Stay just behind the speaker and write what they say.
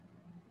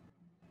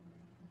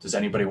does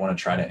anybody want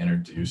to try to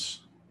introduce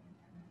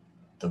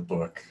the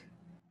book,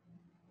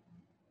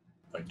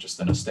 like just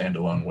in a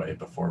standalone way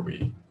before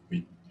we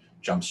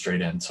jump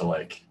straight into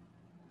like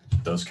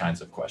those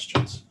kinds of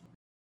questions?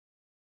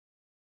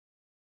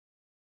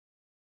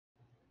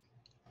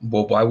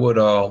 Well, why would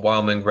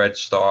Wyoming Red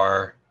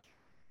Star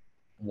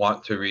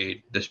want to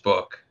read this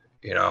book,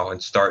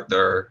 and start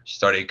their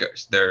study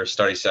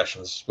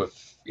sessions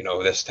with,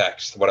 this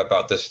text? What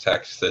about this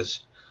text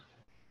is,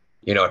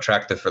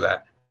 attractive for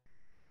that?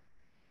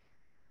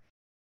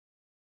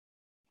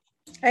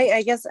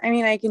 I guess,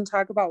 I can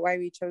talk about why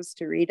we chose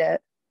to read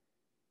it,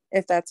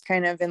 if that's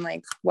kind of in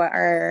like what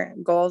our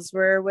goals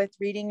were with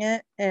reading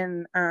it.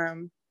 And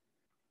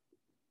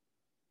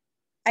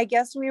I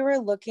guess we were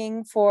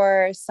looking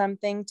for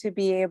something to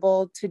be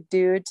able to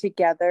do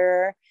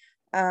together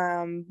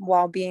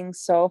while being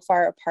so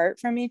far apart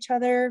from each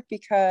other,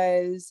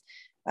 because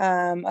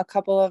a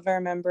couple of our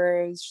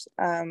members,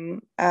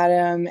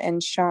 Adam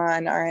and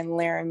Sean, are in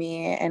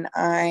Laramie and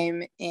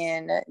I'm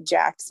in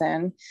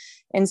Jackson.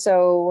 And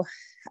so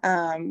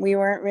we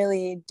weren't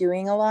really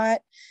doing a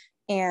lot,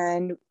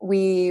 and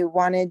we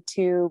wanted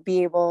to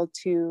be able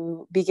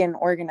to begin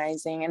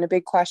organizing. And a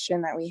big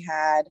question that we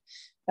had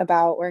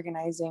about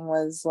organizing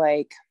was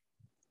like,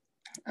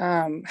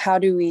 how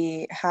do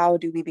we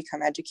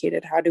become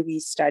educated? How do we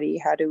study?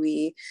 How do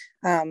we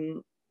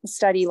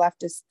study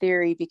leftist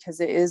theory? Because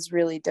it is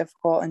really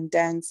difficult and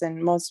dense,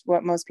 and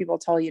what most people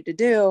tell you to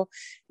do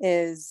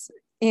is,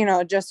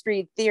 just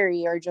read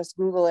theory or just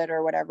Google it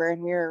or whatever.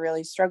 And we were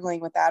really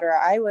struggling with that, or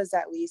I was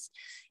at least.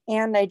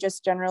 And I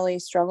just generally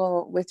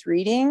struggle with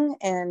reading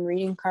and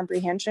reading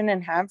comprehension,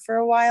 and have for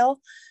a while.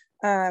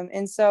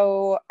 And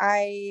so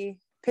I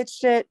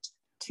pitched it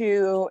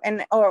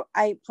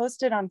I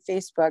posted on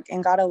Facebook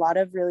and got a lot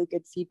of really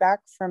good feedback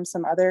from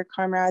some other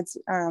comrades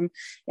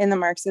in the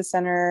Marxist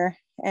Center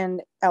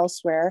and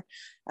elsewhere,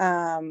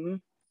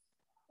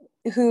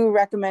 who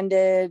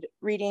recommended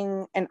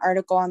reading an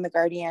article on The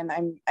Guardian.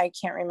 I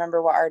can't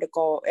remember what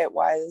article it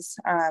was,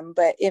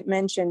 but it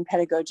mentioned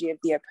pedagogy of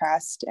the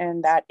oppressed,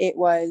 and that it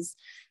was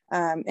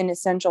an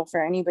essential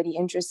for anybody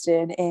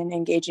interested in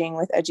engaging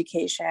with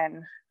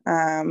education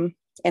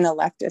in a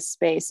leftist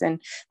space. And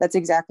that's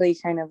exactly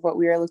kind of what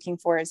we were looking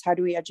for, is how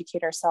do we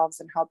educate ourselves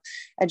and help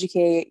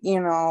educate,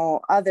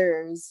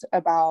 others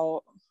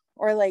about,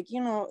 or like,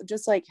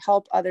 just like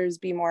help others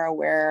be more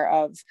aware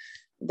of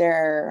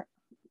their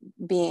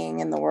being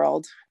in the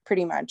world,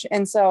 pretty much.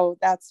 And so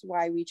that's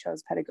why we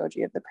chose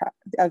pedagogy of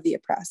the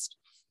oppressed.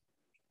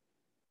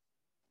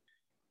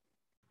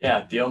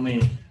 Yeah, the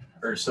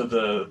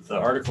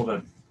article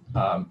that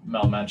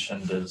Mel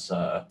mentioned is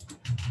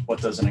what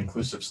does an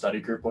inclusive study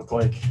group look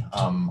like,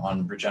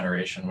 on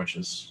Regeneration, which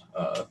is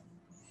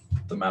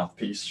the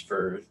mouthpiece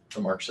for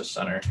the Marxist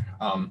Center.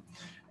 And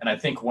I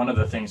think one of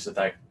the things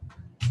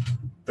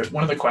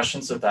one of the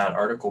questions that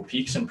article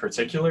piques in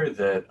particular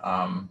that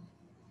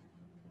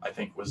I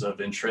think was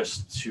of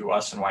interest to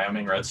us in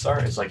Wyoming Red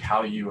Star is like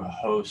how you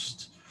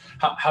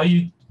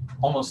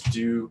almost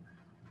do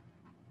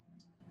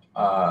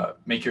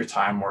make your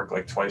time work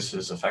like twice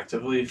as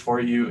effectively for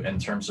you in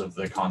terms of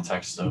the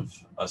context of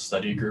a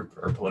study group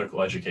or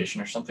political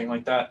education or something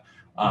like that.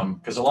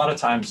 Because a lot of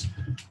times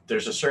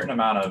there's a certain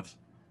amount of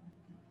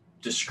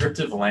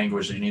descriptive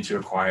language that you need to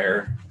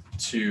acquire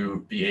to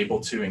be able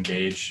to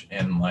engage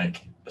in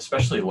like,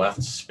 especially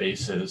left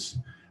spaces,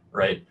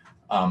 right?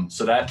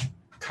 So that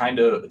kind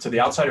of, to the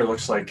outsider,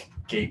 looks like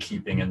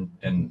gatekeeping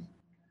and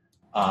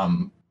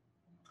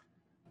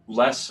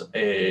less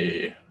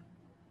a,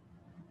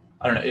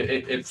 I don't know,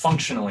 it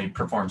functionally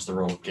performs the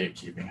role of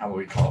gatekeeping. How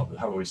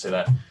would we say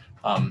that?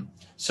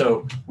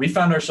 So we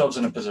found ourselves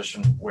in a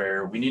position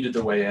where we needed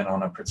to weigh in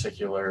on a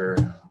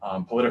particular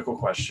political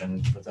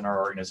question within our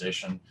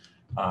organization.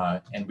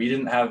 And we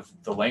didn't have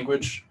the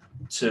language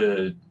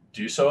to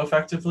do so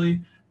effectively,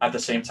 at the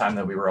same time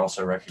that we were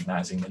also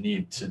recognizing the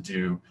need to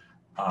do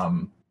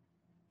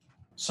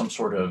some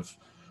sort of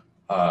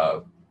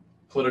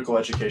political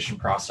education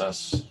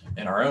process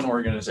in our own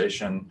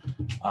organization,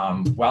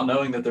 while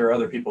knowing that there are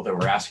other people that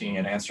were asking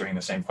and answering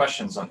the same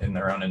questions in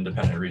their own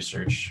independent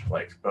research,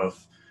 like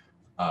both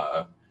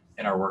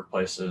in our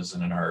workplaces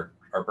and in our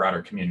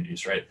broader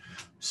communities, right?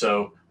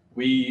 So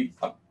we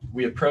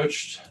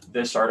approached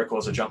this article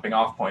as a jumping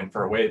off point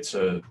for a way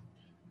to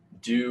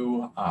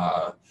do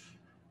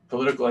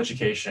political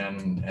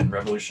education and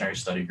revolutionary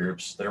study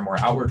groups that are more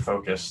outward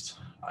focused,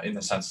 in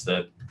the sense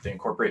that they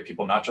incorporate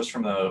people not just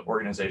from the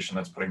organization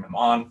that's putting them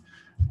on,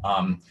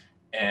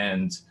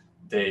 and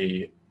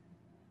they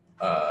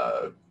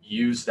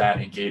use that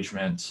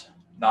engagement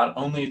not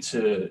only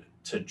to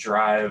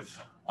drive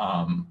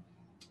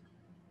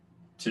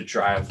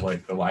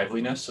like the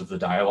liveliness of the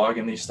dialogue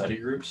in these study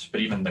groups, but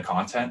even the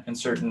content in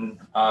certain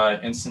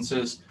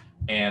instances,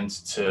 and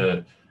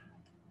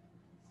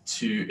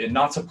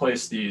not to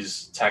place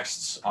these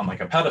texts on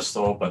like a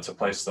pedestal, but to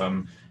place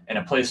them in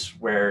a place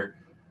where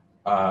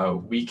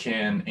we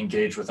can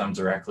engage with them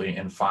directly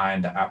and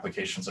find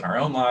applications in our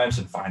own lives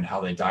and find how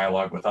they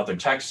dialogue with other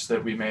texts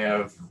that we may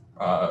have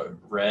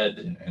read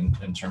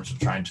in terms of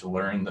trying to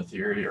learn the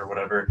theory or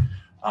whatever,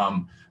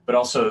 but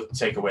also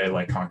take away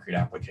like concrete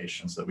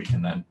applications that we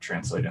can then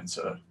translate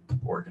into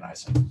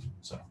organizing.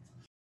 So.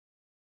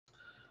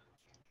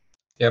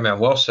 Yeah, man,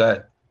 well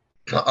said.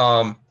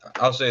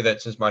 I'll say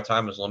that since my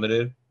time is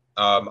limited,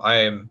 I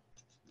am,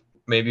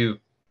 maybe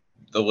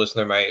the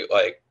listener might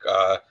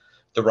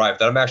derive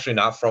that I'm actually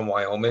not from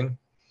Wyoming.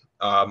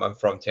 I'm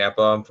from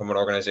Tampa. I'm from an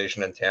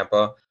organization in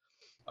Tampa.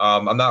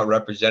 I'm not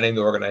representing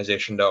the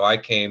organization, though. I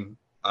came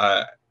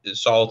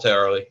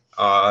solitarily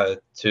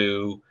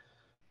to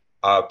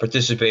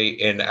participate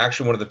in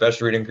actually one of the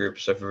best reading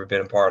groups I've ever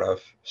been a part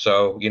of.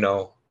 So,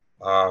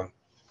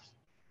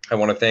 I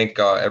want to thank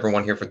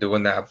everyone here for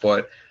doing that.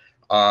 But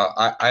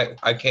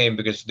I came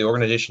because the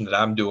organization that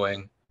I'm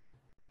doing,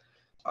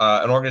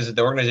 the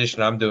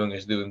organization I'm doing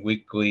is doing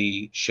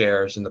weekly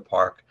shares in the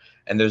park.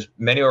 And there's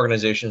many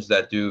organizations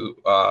that do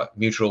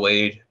mutual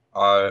aid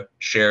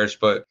shares,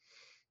 but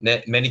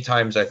many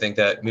times I think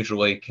that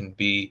mutual aid can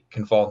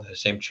fall into the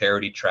same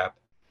charity trap,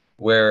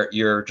 where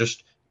you're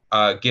just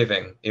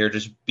giving, you're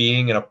just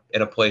being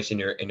in a place in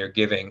your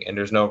giving, and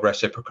there's no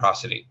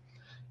reciprocity.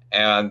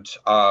 And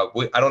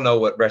I don't know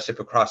what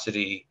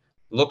reciprocity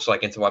looks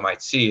like until I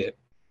might see it.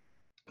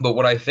 But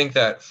what I think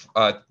that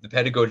the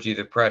pedagogy of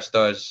the press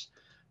does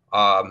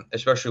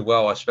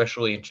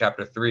especially in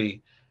chapter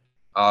 3,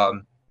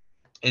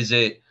 is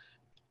it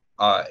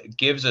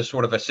gives a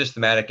sort of a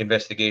systematic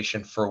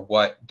investigation for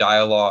what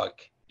dialogue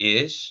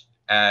is,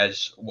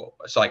 as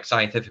it's like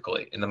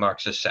scientifically in the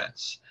Marxist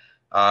sense.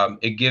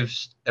 It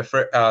gives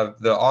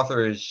the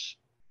author is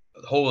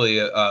wholly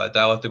a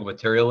dialectical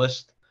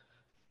materialist.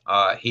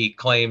 He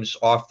claims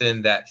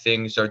often that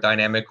things are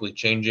dynamically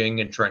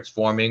changing and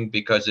transforming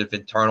because of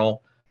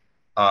internal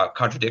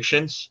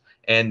contradictions,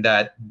 and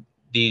that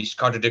these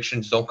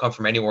contradictions don't come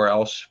from anywhere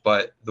else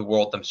but the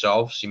world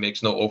themselves. He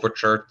makes no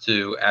overture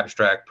to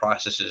abstract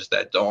processes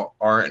that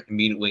aren't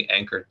immediately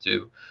anchored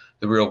to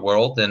the real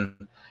world, and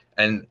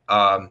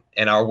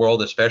our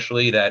world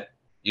especially, that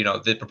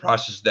the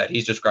process that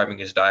he's describing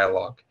is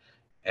dialogue.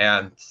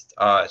 And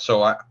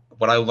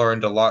what I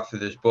learned a lot through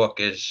this book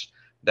is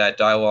that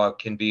dialogue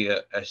can be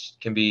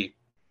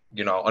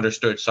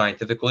understood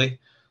scientifically,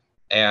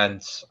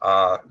 and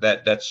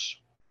that's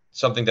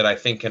something that I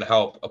think can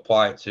help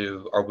apply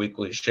to our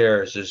weekly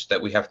shares, is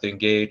that we have to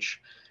engage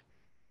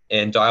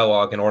in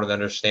dialogue in order to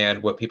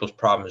understand what people's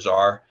problems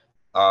are.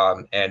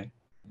 And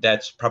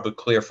that's probably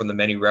clear from the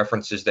many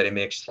references that he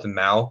makes to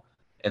Mao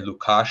and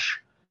Lukács,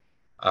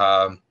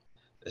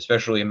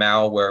 especially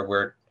Mao,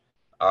 where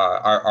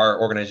our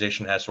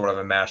organization has sort of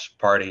a mass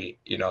party,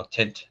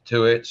 tint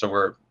to it. So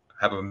we're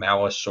have a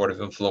Maoist sort of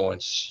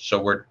influence.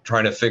 So we're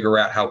trying to figure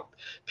out how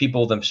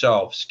people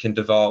themselves can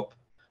develop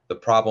the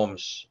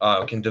problems,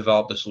 can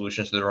develop the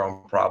solutions to their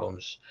own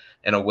problems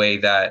in a way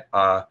that,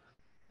 that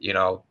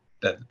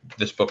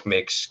this book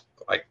makes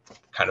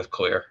kind of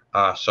clear.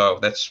 So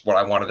that's what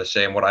I wanted to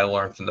say and what I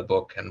learned from the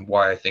book and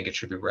why I think it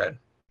should be read.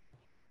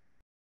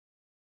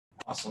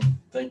 Awesome.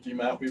 Thank you,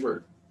 Matt. We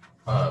were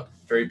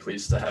very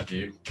pleased to have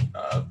you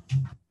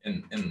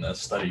in the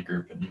study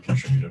group, and you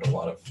contributed a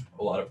lot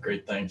of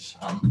great things.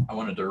 I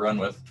wanted to run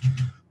with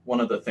one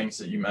of the things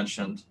that you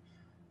mentioned.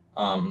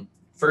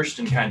 First,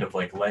 in kind of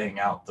laying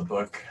out the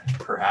book,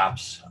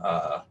 perhaps,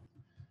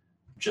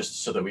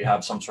 just so that we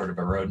have some sort of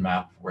a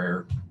roadmap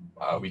where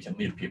we can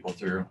lead people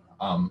through.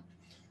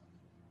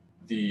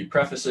 The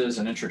prefaces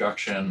and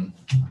introduction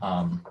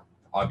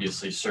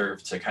obviously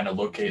serve to kind of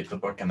locate the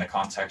book in the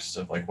context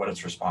of what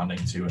it's responding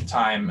to in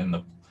time,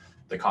 and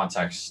the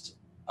context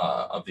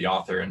of the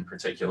author, in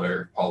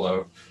particular,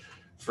 Paulo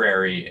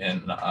Freire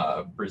in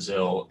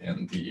Brazil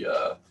in the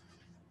I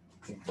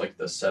think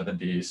the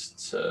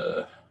 70s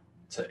to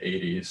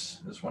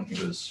 80s is when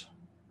he was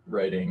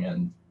writing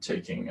and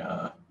taking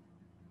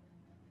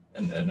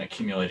and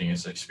accumulating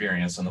his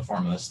experience in the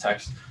form of this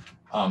text.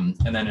 And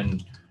then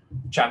in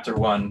chapter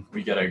 1,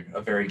 we get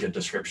a very good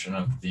description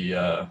of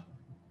the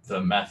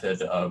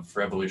method of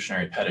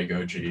revolutionary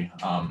pedagogy,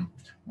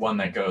 one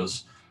that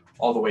goes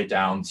all the way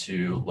down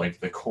to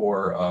the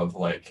core of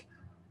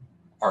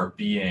our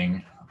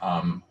being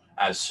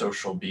as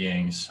social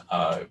beings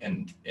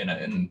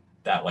in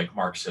that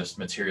Marxist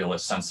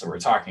materialist sense that we're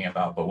talking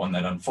about, but one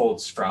that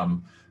unfolds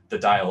from the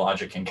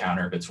dialogic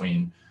encounter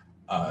between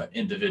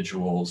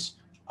individuals,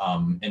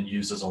 and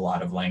uses a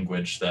lot of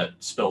language that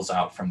spills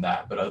out from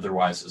that, but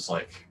otherwise is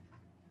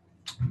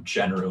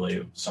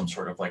generally some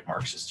sort of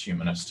Marxist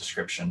humanist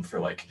description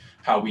for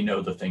how we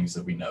know the things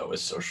that we know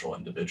as social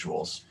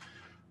individuals.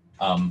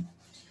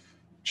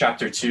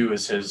 Chapter 2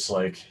 is his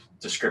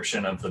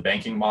description of the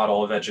banking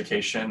model of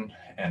education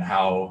and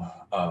how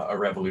a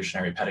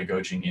revolutionary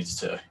pedagogy needs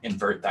to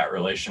invert that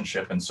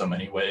relationship in so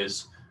many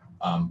ways,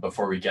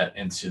 before we get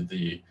into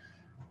the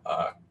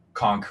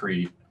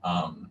concrete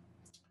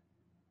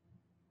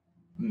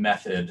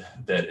method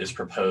that is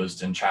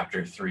proposed in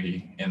chapter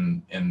 3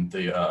 in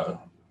the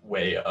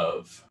way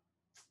of,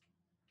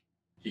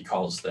 he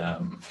calls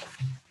them,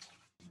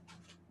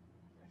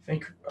 I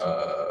think,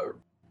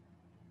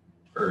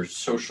 or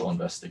social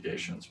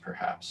investigations,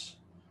 perhaps.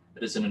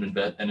 It is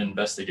an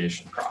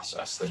investigation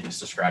process that he's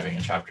describing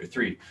in chapter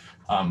 3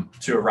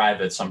 to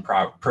arrive at some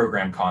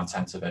program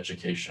content of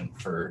education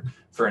for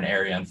an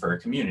area and for a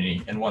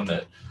community, and one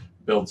that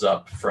builds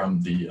up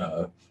from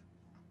the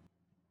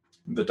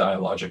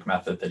dialogic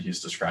method that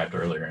he's described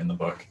earlier in the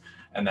book.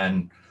 And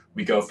then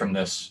we go from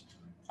this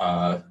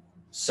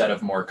set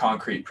of more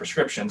concrete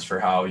prescriptions for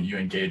how you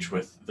engage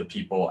with the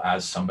people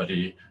as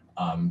somebody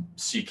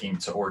seeking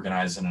to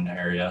organize in an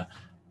area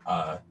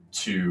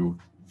to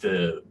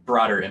the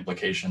broader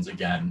implications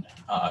again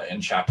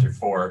in chapter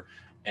 4,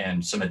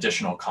 and some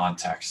additional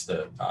context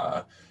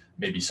that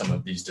maybe some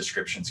of these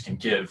descriptions can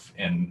give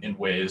in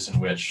ways in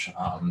which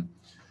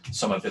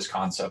some of his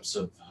concepts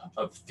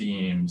of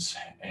themes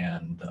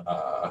and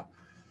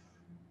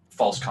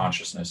false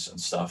consciousness and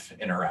stuff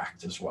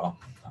interact as well.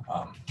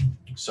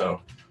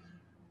 So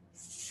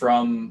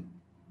from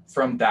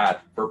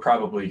that, we're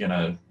probably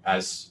gonna,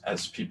 as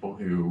people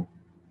who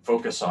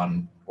focus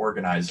on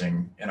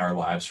organizing in our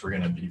lives, we're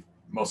gonna be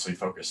mostly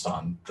focused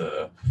on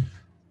the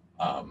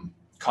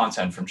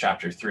content from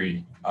chapter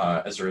 3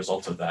 as a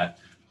result of that.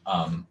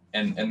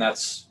 And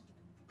that's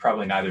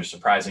probably neither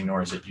surprising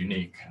nor is it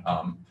unique.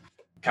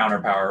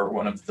 Counterpower,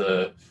 one of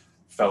the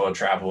fellow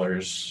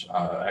travelers,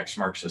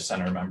 ex-Marxist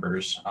Center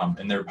members,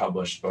 in their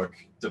published book,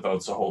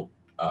 devotes a whole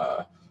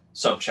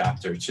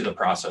subchapter to the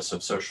process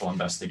of social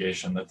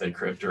investigation that they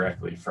crib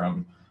directly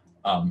from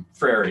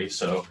Freire.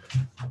 So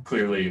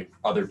clearly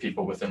other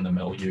people within the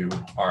milieu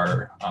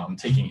are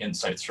taking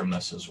insights from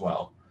this as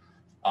well.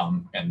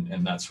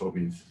 And that's what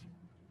we've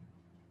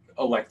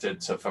elected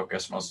to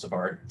focus most of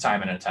our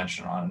time and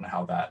attention on, and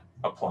how that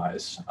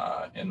applies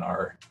in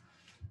our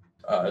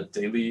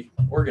daily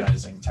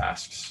organizing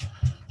tasks.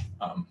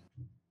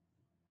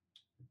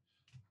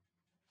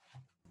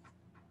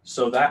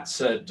 So that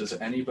said, does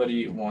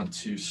anybody want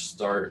to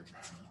start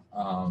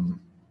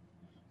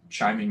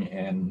chiming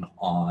in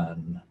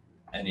on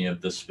any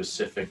of the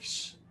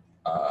specifics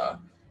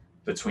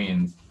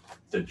between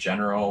the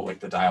general, like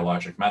the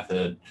dialogic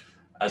method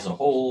as a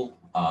whole,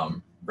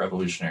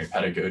 revolutionary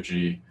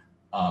pedagogy,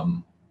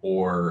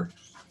 or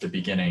the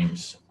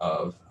beginnings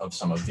of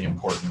some of the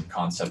important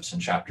concepts in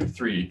chapter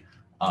 3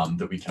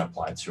 that we can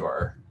apply to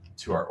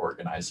our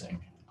organizing?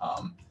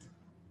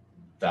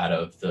 That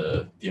of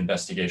the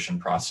investigation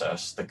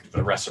process,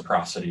 the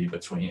reciprocity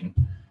between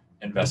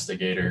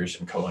investigators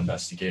and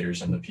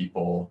co-investigators and the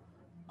people,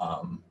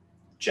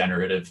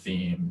 generative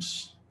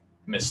themes,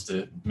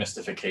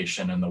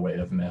 mystification in the way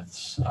of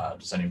myths.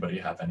 Does anybody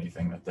have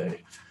anything that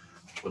they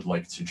would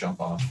like to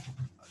jump off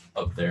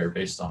of there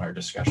based on our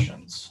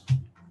discussions?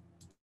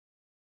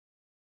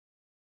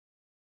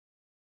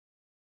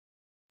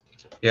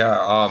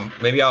 Yeah,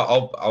 maybe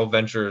I'll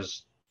venture,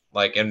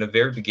 like in the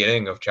very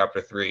beginning of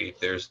chapter 3,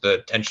 there's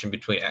the tension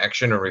between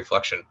action and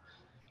reflection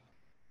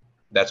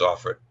that's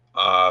offered.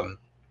 I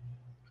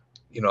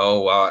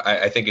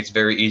think it's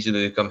very easy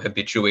to become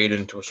habituated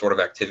into a sort of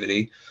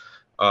activity.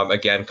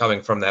 Again,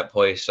 coming from that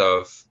place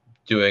of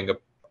doing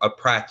a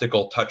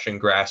practical touch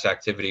and grass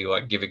activity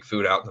like giving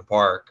food out in the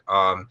park,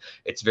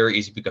 it's very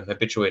easy to become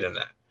habituated in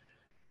that.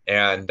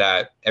 And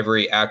that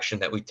every action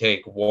that we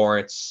take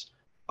warrants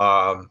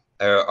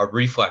a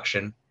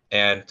reflection.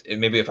 And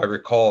maybe if I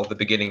recall the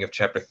beginning of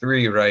chapter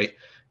 3, right,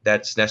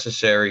 that's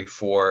necessary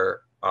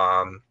for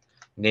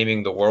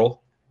naming the world.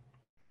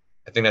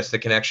 I think that's the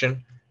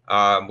connection,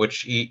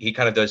 which he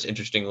kind of does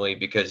interestingly,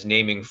 because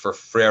naming for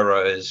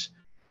Freire is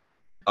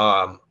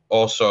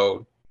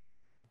also,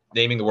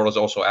 naming the world is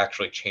also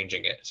actually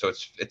changing it. So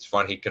it's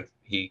fun.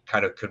 He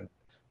kind of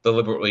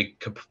deliberately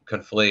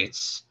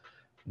conflates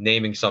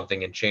naming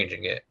something and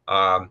changing it.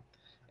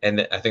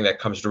 And I think that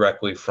comes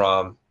directly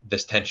from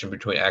this tension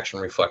between action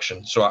and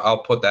reflection. So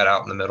I'll put that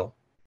out in the middle.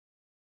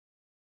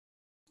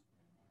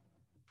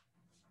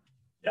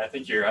 Yeah, I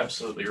think you're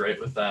absolutely right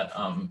with that.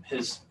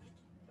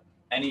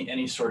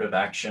 Any sort of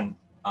action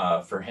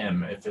for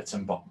him, if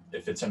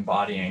it's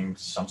embodying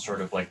some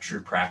sort of like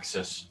true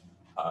praxis,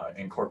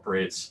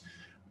 incorporates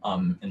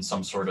in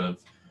some sort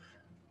of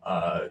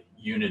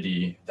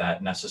unity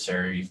that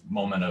necessary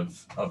moment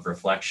of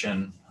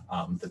reflection,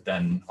 that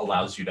then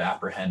allows you to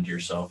apprehend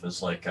yourself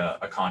as like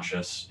a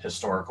conscious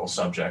historical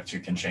subject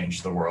who can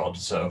change the world.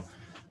 So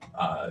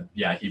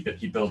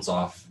he builds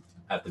off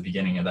at the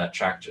beginning of that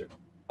chapter,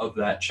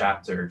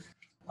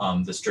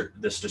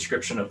 this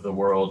description of the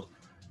world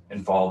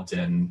involved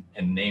in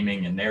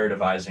naming and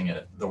narrativizing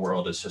it, the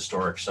world as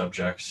historic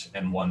subjects,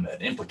 and one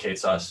that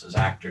implicates us as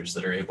actors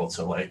that are able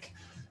to like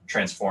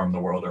transform the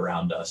world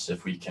around us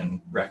if we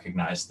can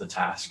recognize the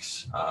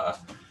tasks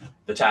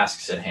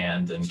at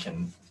hand, and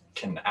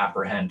can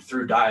apprehend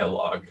through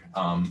dialogue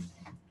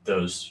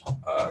those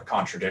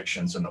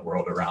contradictions in the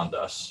world around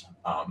us,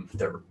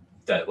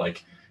 that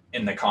like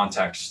in the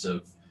context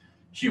of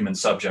human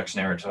subjects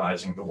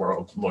narrativizing the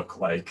world look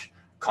like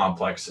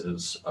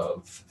complexes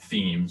of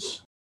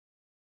themes.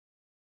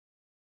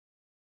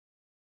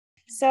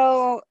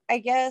 So I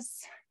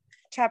guess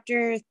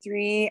chapter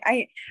 3,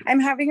 I'm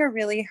having a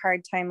really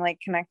hard time like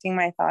connecting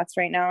my thoughts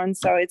right now, and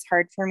so it's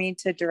hard for me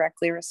to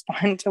directly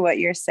respond to what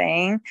you're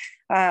saying.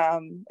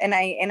 And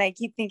I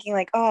keep thinking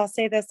like, oh, I'll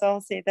say this,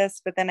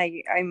 but then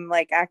I'm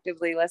like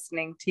actively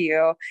listening to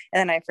you, and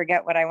then I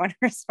forget what I want to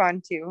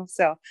respond to.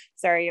 So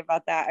sorry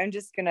about that. I'm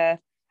just gonna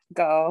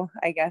go,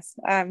 I guess.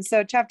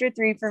 So chapter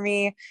 3 for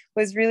me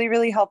was really,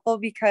 really helpful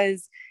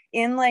because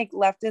in like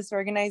leftist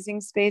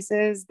organizing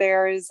spaces,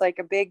 there is like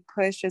a big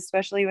push,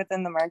 especially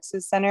within the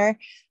Marxist Center,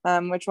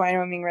 which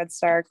Wyoming Red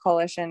Star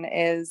Coalition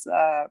is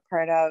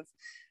part of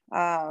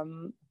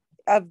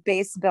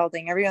base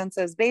building. Everyone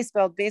says base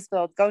build,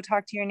 go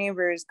talk to your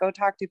neighbors, go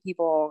talk to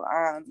people,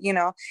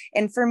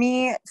 and for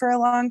me, for a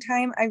long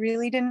time, I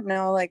really didn't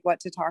know like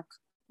what to talk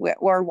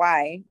or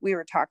why we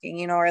were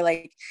talking, or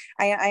like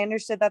I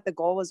understood that the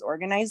goal was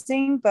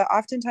organizing, but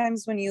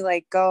oftentimes when you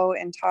like go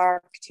and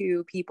talk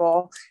to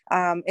people,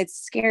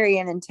 it's scary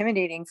and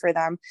intimidating for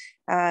them.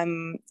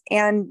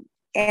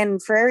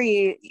 And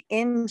Freire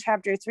in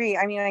chapter 3,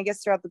 I mean, I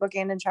guess throughout the book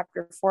and in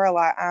chapter 4 a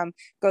lot,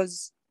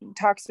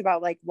 talks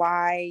about like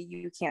why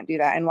you can't do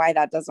that and why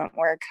that doesn't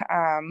work.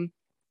 I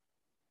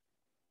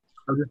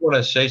just want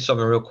to say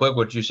something real quick.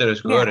 What you said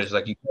is good. Is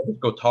like you can't just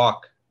go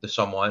talk to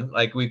someone.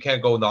 Like we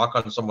can't go knock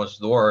on someone's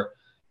door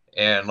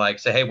and like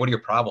say, hey, what are your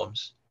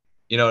problems?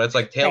 It's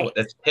like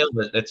it's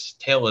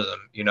tailism.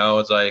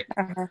 It's like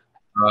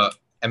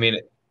I mean,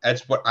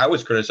 that's what I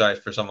was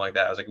criticized for, something like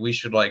that. I was like, we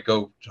should like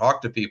go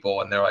talk to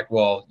people, and they're like,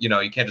 well, you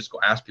can't just go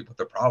ask people what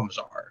their problems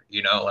are.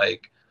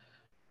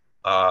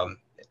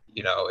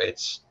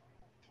 It's,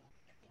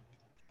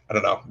 I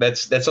don't know.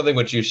 That's something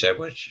what you said,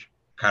 which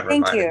kind of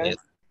reminded me.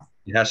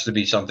 It has to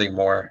be something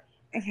more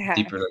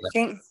deeper than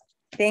that.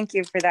 Thank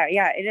you for that.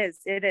 Yeah, it is.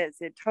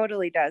 It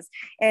totally does.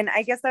 And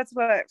I guess that's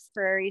what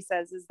Freire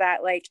says, is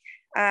that like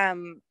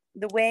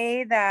the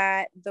way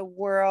that the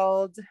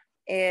world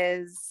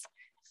is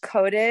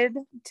coded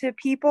to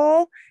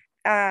people,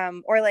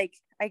 or like,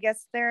 I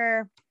guess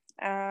they're,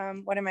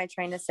 what am I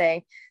trying to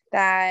say?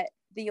 That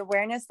the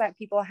awareness that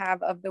people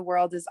have of the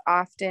world is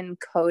often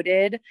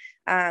coded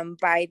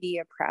by the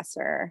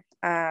oppressor,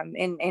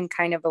 in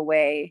kind of a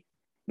way.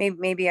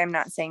 Maybe I'm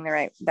not saying the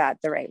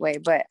right way,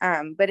 but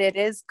it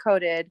is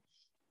coded.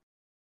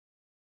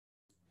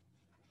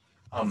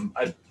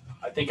 I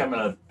think I'm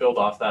going to build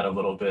off that a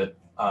little bit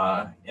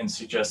in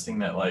suggesting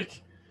that,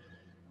 like,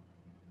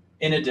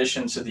 in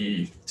addition to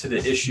the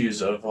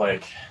issues of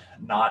like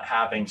not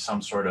having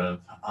some sort of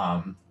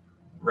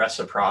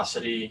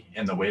reciprocity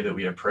in the way that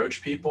we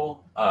approach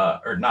people,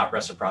 or not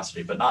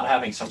reciprocity, but not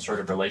having some sort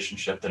of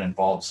relationship that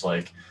involves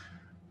like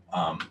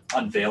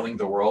unveiling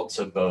the world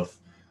to both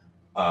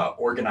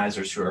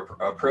organizers who are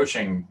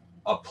approaching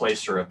a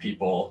place or a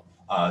people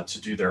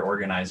to do their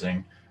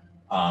organizing,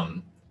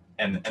 and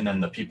then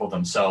the people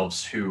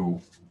themselves who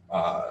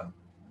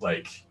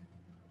like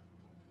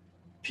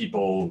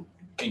people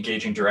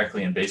engaging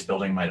directly in base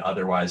building might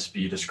otherwise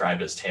be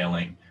described as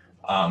tailing,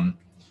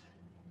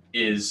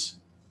 is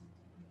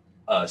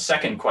a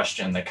second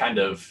question that kind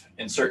of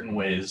in certain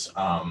ways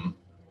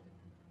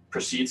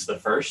precedes the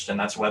first, and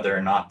that's whether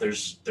or not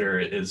there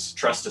is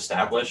trust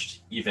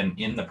established even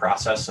in the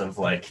process of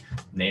like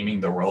naming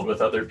the world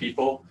with other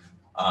people,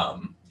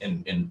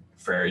 in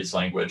Freire's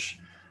language,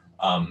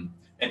 and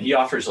he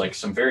offers like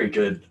some very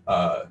good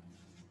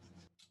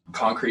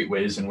concrete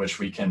ways in which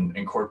we can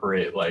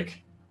incorporate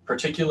like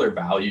particular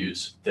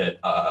values that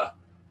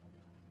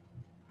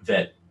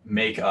that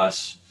make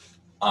us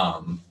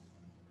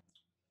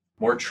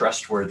more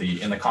trustworthy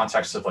in the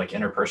context of like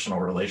interpersonal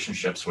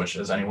relationships, which,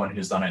 as anyone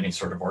who's done any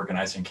sort of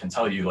organizing can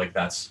tell you, like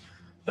that's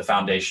the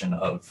foundation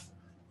of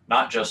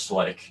not just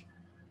like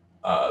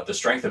the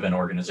strength of an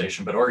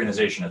organization, but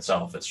organization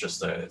itself. It's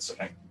just it's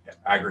an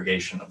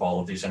aggregation of all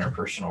of these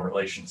interpersonal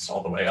relations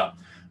all the way up.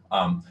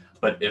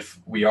 But if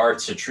we are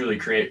to truly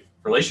create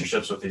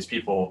relationships with these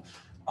people,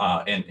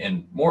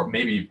 and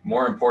maybe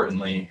more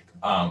importantly,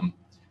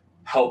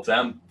 help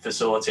them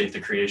facilitate the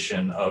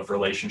creation of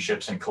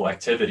relationships and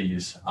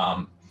collectivities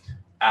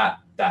at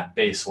that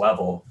base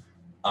level,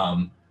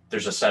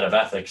 there's a set of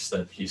ethics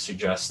that he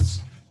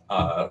suggests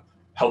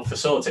help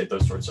facilitate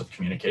those sorts of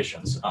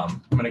communications.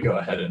 I'm going to go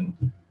ahead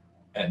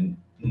and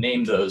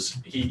name those.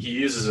 He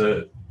uses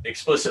a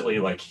explicitly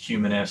like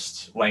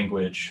humanist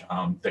language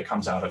that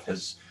comes out of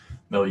his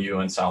milieu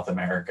in South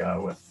America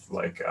with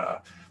like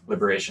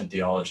liberation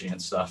theology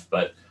and stuff.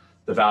 But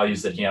the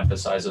values that he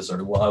emphasizes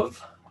are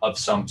love of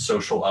some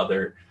social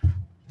other,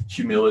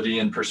 humility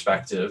and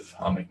perspective,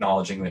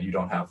 acknowledging that you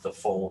don't have the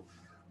full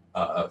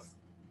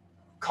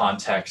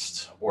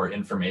context or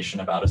information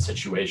about a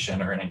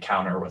situation or an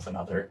encounter with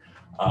another,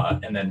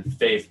 and then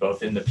faith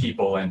both in the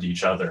people and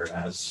each other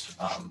as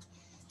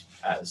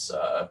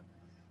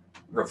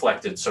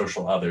reflected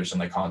social others in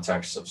the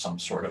context of some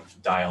sort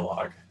of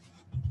dialogue.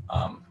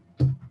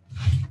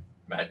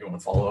 Matt, you want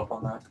to follow up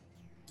on that?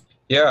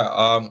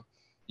 Yeah,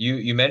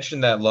 you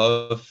mentioned that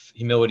love,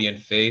 humility,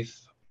 and faith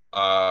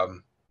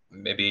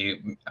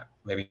maybe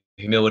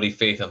humility,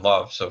 faith, and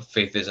love. So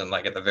faith isn't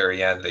like at the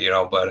very end,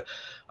 but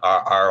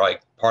are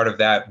like part of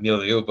that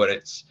milieu. But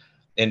it's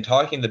in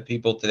talking to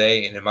people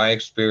today, and in my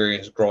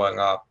experience growing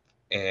up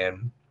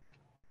in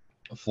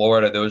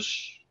Florida,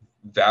 those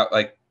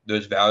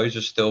values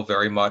are still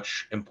very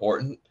much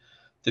important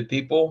to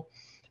people.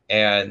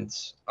 And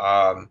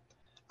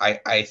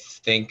I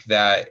think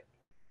that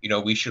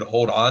we should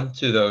hold on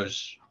to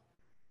those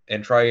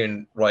and try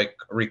and like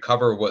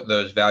recover what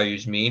those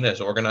values mean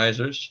as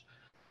organizers.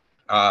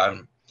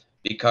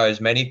 Because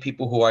many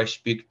people who I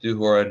speak to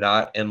who are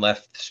not in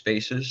left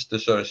spaces,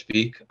 so to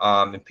speak,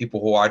 and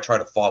people who I try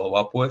to follow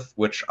up with,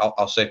 which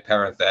I'll say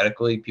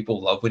parenthetically, people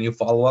love when you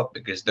follow up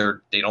because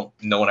no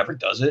one ever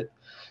does it.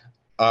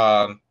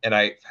 And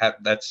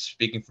that's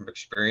speaking from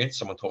experience.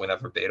 Someone told me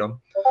that verbatim.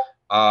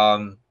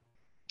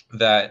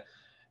 That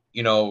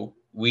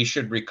we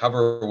should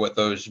recover what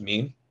those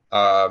mean.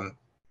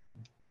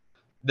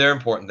 They're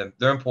important.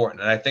 They're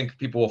important, and I think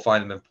people will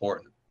find them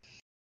important.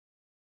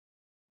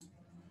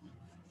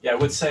 Yeah, I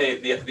would say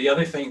the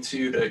other thing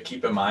too to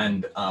keep in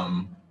mind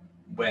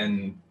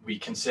when we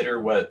consider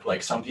what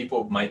like some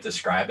people might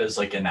describe as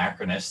like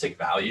anachronistic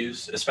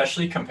values,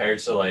 especially compared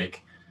to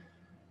like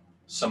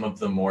some of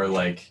the more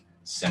like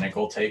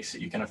cynical takes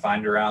that you can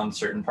find around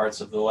certain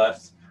parts of the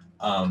left,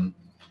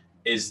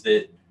 is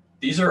that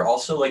these are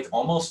also like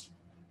almost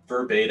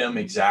verbatim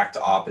exact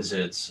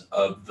opposites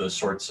of the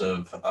sorts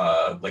of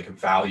like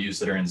values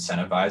that are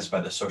incentivized by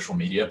the social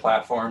media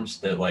platforms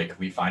that like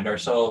we find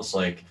ourselves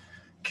like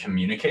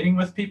communicating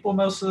with people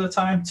most of the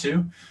time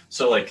too.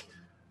 So like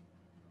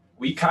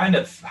we kind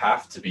of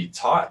have to be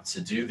taught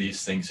to do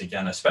these things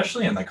again,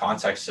 especially in the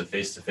context of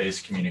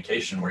face-to-face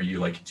communication, where you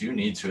like do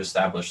need to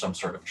establish some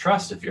sort of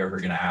trust if you're ever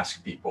going to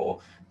ask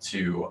people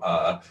to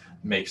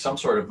make some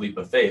sort of leap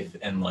of faith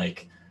in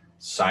like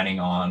signing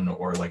on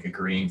or like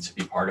agreeing to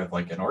be part of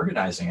like an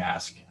organizing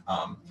ask.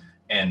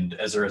 And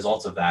as a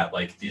result of that,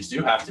 like these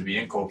do have to be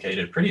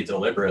inculcated pretty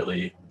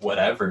deliberately,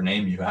 whatever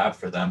name you have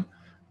for them.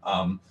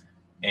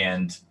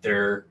 And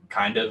they're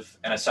kind of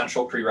an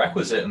essential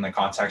prerequisite in the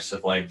context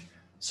of like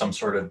some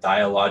sort of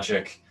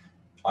dialogic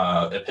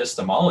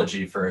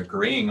epistemology for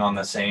agreeing on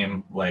the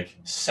same like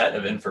set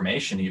of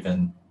information,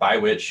 even by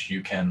which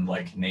you can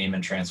like name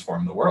and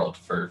transform the world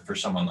for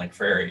someone like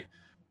Freire.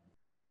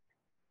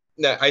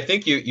 No, I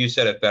think you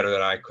said it better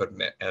than I could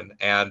admit, and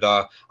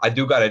I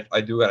do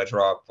gotta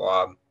drop.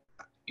 I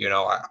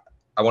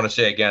want to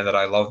say again that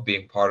I love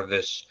being part of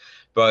this,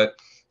 but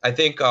I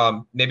think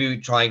maybe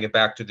trying it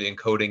back to the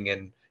encoding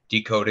and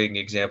decoding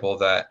example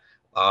that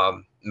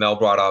Mel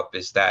brought up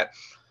is that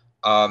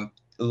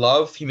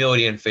love,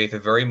 humility, and faith are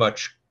very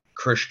much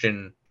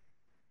Christian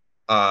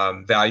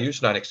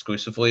values, not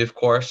exclusively, of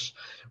course,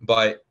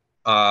 but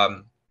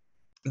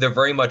they're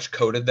very much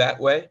coded that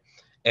way.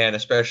 And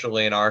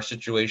especially in our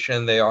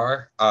situation, they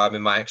are,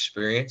 in my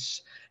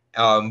experience.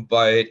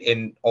 But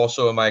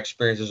also in my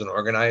experience as an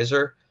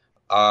organizer,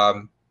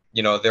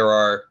 there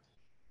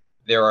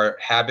are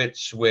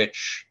habits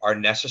which are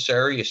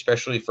necessary,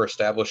 especially for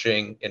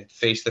establishing in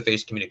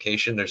face-to-face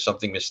communication. There's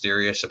something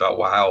mysterious about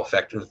how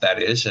effective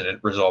that is in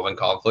resolving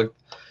conflict,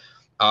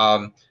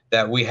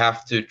 that we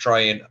have to try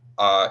and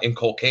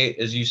inculcate,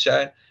 as you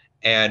said,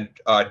 and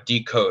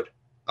decode,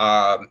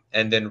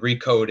 and then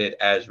recode it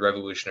as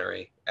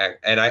revolutionary,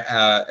 and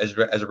as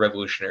a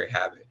revolutionary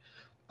habit.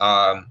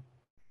 I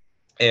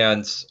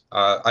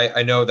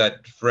know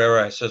that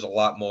Freire says a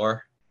lot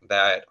more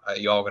that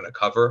y'all are going to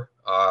cover.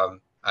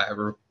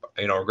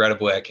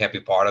 Regrettably, I can't be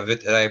part of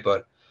it today,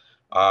 but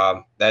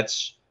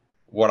that's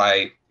what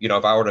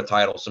if I were to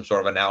title some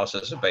sort of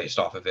analysis based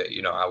off of it,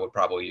 I would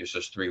probably use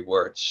those 3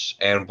 words.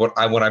 And when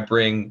I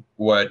bring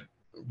what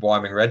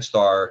Wyoming Red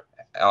Star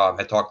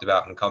had talked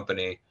about in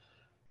company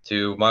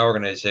to my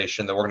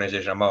organization, the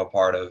organization I'm a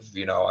part of,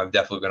 I'm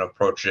definitely going to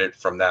approach it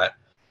from that,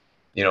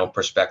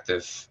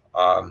 perspective,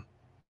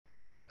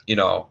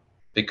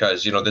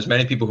 because, there's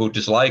many people who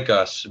dislike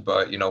us,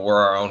 but, we're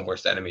our own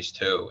worst enemies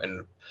too.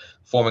 And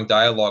forming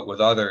dialogue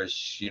with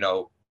others,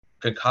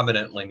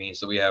 concomitantly means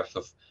that we have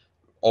to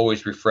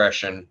always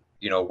refresh and,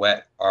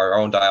 wet our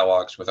own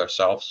dialogues with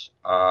ourselves,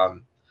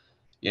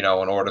 in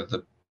order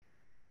to,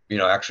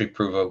 actually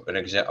prove an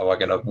example,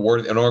 like an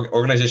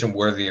organization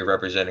worthy of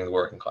representing the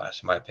working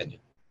class, in my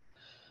opinion.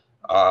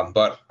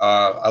 But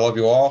I love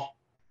you all.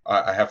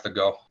 I have to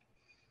go.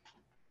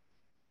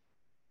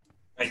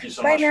 Thank you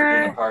so much for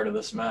being a part of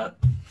this, Matt.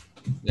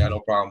 Yeah, no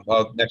problem.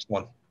 Well, next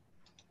one.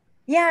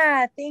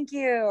 Yeah, thank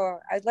you.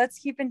 Let's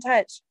keep in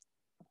touch.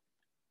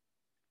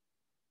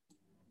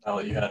 Oh,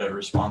 you had a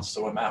response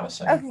to what Matt was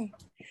saying. Okay.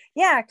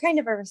 Yeah, kind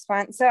of a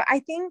response. So I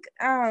think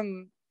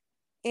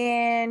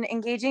in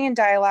engaging in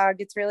dialogue,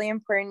 it's really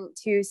important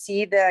to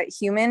see the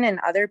human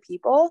in other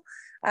people,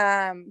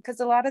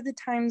 because a lot of the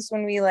times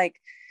when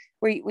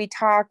we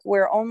talk,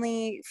 we're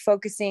only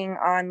focusing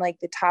on like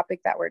the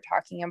topic that we're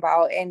talking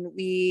about, and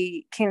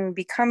we can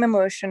become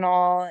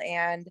emotional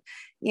and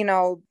you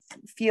know,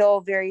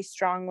 feel very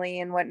strongly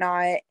and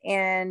whatnot,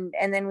 and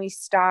then we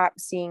stop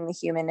seeing the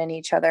human in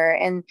each other,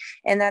 and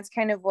that's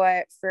kind of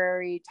what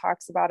Freire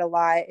talks about a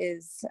lot,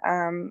 is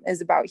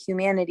about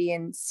humanity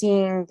and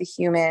seeing the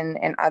human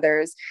in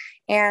others,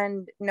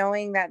 and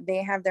knowing that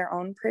they have their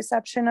own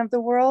perception of the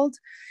world.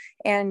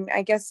 And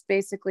I guess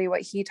basically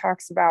what he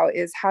talks about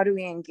is, how do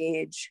we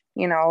engage,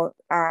 you know,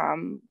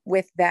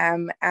 with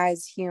them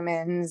as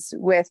humans,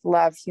 with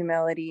love,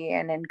 humility,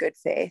 and in good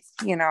faith,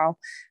 you know,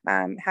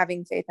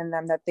 having faith in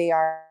them that they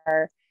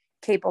are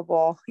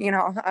capable, you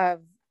know,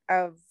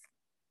 of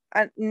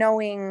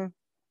knowing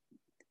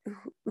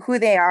who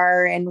they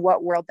are and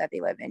what world that they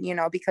live in, you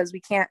know, because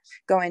we can't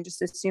go in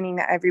just assuming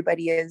that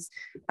everybody is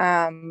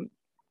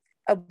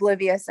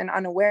oblivious and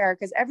unaware,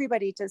 because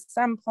everybody to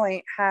some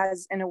point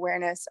has an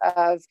awareness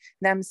of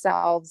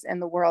themselves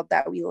and the world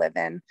that we live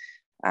in.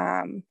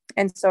 And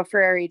so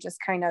Freire just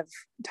kind of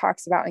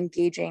talks about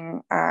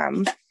engaging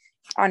on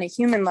a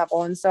human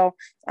level. And so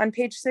on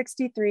page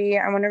 63,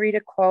 I want to read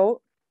a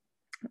quote.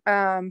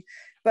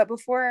 But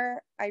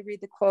before I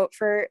read the quote,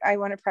 I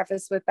want to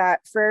preface with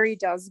that Freire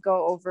does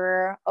go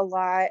over a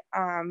lot,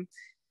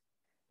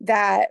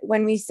 that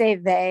when we say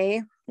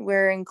they,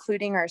 we're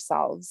including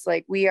ourselves.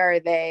 Like, we are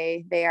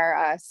they are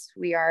us,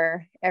 we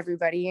are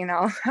everybody, you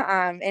know,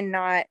 and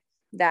not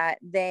that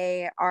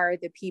they are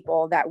the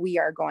people that we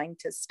are going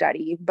to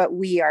study, but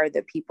we are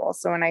the people.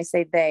 So when I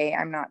say they,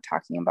 I'm not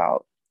talking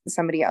about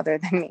somebody other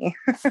than me,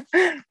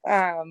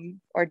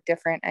 or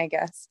different, I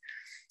guess.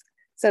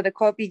 So the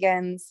quote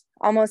begins,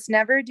 "Almost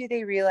never do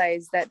they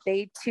realize that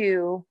they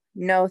too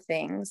know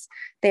things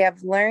they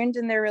have learned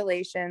in their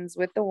relations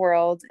with the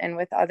world and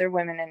with other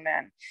women and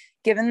men.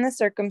 Given the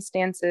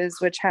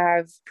circumstances which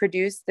have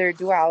produced their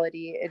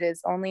duality, it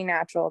is only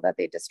natural that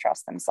they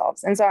distrust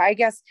themselves." And so I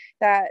guess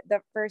that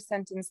the first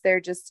sentence there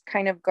just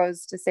kind of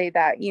goes to say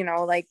that, you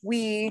know, like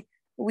we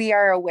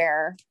are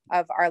aware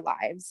of our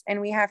lives,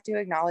 and we have to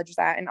acknowledge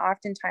that. And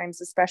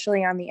oftentimes,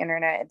 especially on the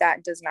internet,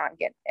 that does not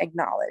get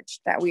acknowledged,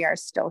 that we are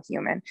still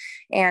human.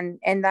 And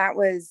that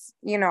was,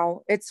 you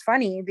know, it's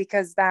funny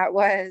because that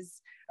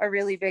was a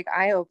really big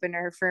eye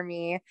opener for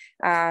me.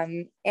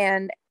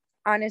 And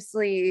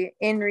honestly,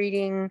 in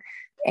reading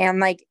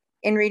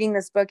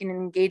this book and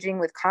engaging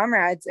with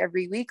comrades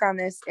every week on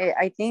this,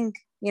 I think,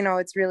 you know,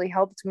 it's really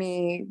helped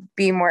me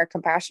be more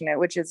compassionate,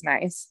 which is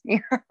nice,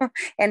 you know,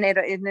 and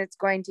it's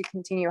going to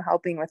continue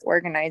helping with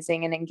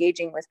organizing and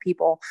engaging with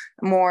people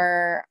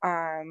more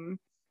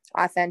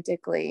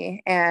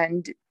authentically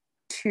and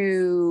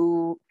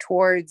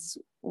towards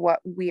what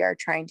we are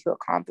trying to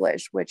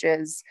accomplish, which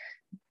is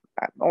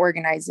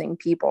organizing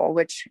people,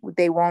 which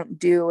they won't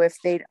do if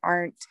they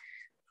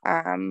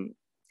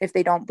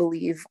don't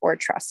believe or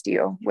trust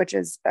you, which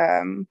is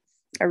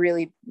a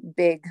really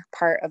big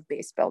part of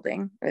base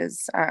building,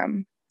 is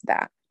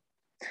that.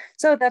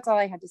 So that's all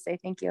I had to say.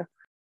 Thank you.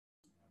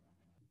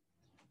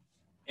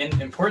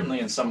 And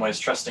importantly, in some ways,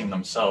 trusting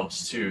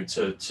themselves too,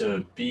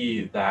 to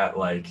be that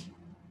like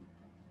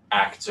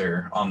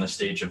actor on the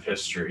stage of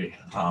history,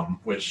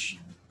 which,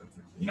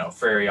 you know,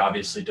 Freire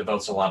obviously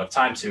devotes a lot of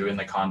time to in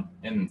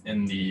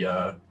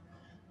the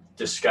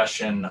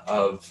discussion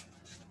of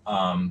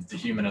the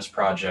humanist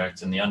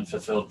project and the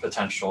unfulfilled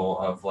potential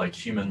of like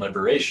human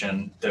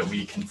liberation that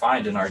we can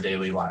find in our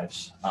daily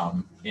lives,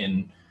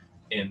 in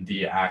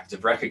the act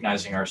of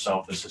recognizing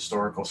ourselves as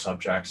historical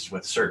subjects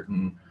with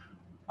certain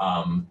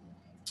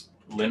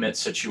limit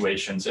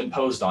situations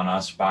imposed on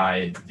us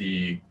by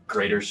the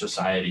greater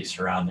society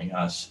surrounding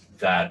us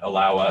that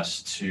allow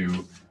us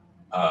to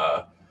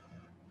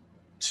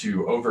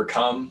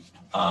overcome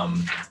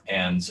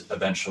and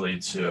eventually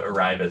to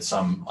arrive at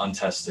some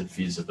untested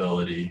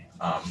feasibility.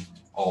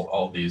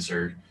 All these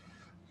are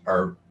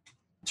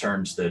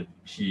terms that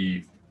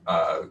he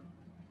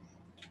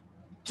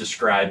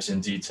describes in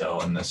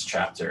detail in this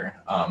chapter.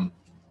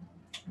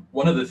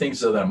 One of the things,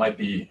 though, that might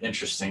be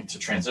interesting to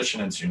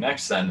transition into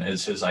next then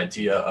is his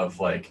idea of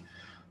like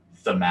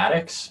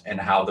thematics and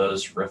how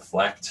those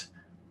reflect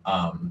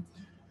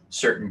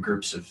certain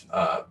groups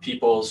of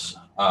peoples,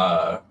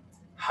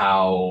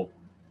 how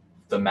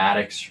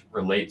thematics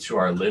relate to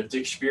our lived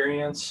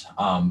experience,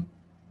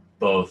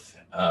 both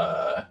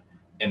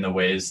in the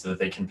ways that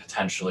they can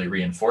potentially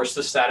reinforce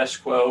the status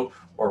quo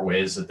or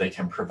ways that they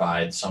can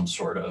provide some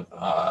sort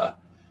of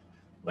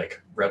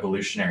like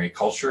revolutionary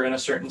culture in a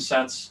certain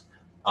sense.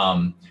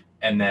 And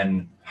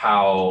then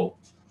how,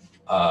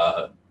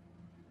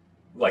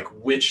 like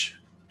which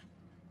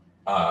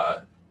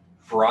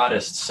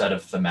broadest set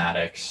of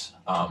thematics,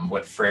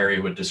 what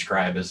Freire would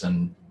describe as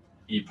an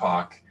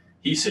epoch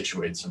he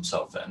situates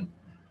himself in.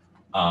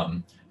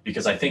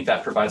 Because I think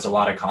that provides a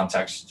lot of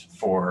context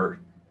for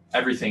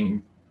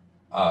everything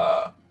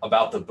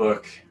about the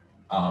book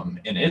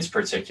in its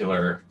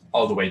particular,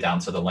 all the way down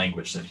to the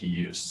language that he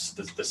used,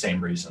 the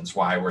same reasons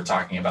why we're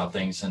talking about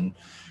things in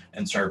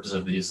terms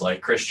of these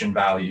like Christian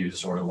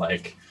values or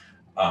like,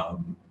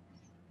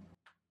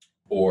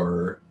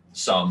 or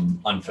some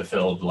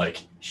unfulfilled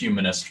like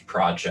humanist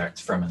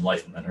project from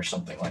Enlightenment or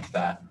something like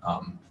that.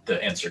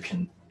 The answer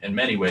can in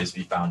many ways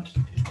be found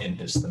in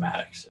his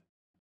thematics.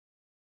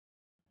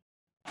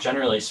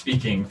 Generally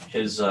speaking,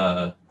 his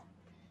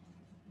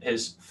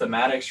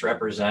thematics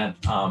represent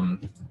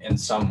in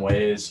some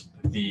ways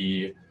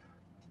the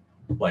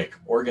like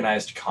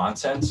organized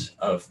content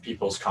of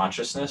people's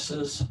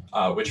consciousnesses,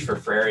 which for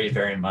Freire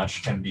very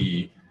much can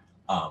be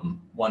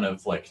one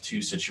of like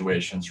two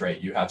situations, right?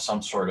 You have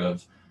some sort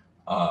of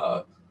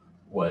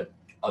what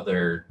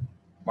other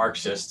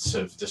Marxists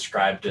have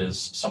described as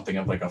something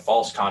of like a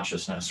false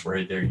consciousness, where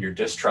you're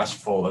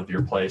distrustful of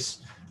your place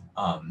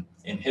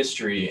in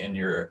history and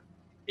your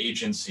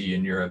agency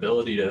and your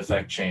ability to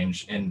affect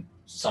change in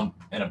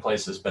a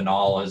place as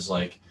banal as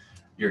like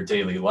your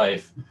daily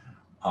life,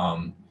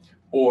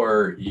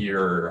 or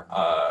you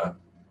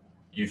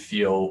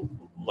feel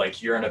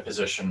like you're in a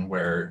position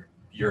where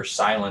you're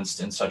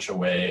silenced in such a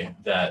way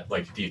that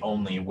like the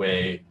only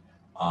way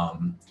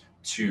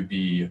to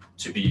be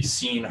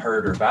seen,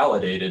 heard, or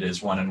validated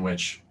is one in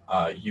which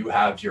you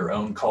have your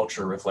own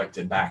culture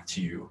reflected back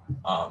to you,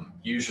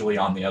 usually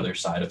on the other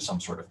side of some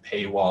sort of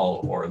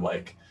paywall or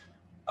like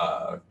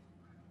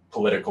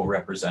political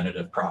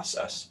representative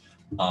process.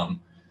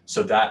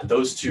 So that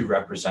those two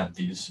represent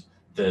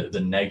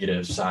the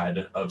negative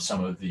side of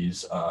some of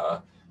these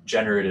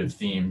generative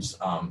themes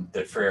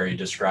that Freire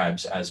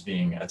describes as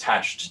being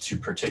attached to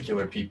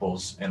particular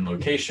peoples and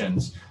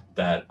locations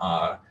that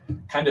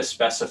kind of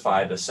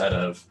specify the set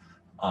of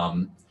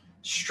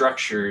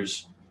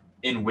structures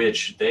in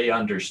which they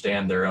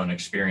understand their own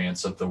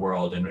experience of the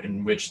world and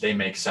in which they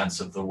make sense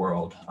of the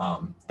world.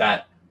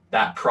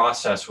 That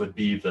process would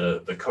be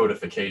the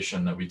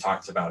codification that we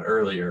talked about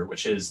earlier,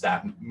 which is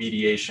that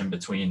mediation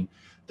between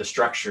the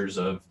structures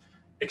of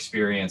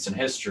experience and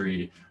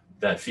history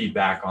that feed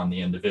back on the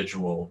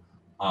individual,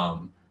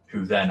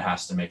 who then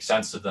has to make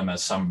sense of them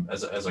as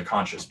a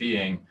conscious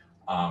being,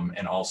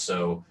 and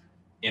also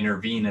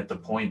intervene at the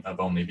point of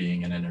only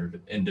being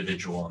an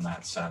individual in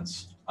that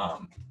sense.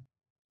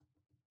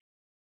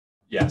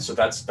 Yeah, so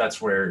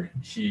that's where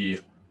he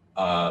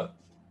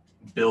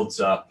builds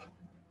up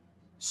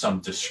some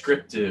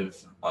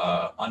descriptive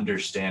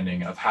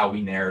understanding of how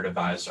we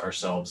narrativize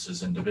ourselves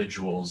as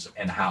individuals,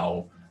 and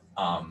how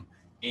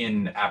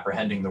in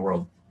apprehending the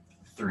world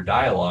through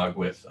dialogue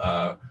with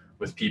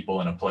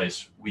people in a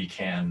place, we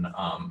can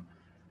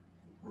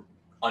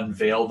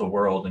unveil the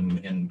world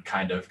and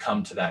kind of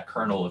come to that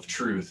kernel of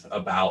truth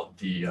about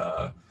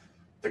the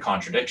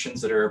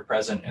contradictions that are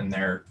present in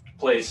their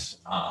place.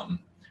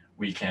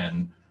 We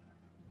can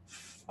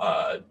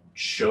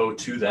show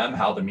to them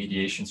how the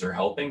mediations are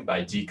helping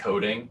by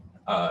decoding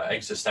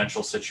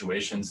existential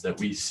situations that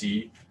we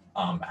see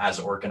as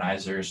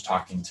organizers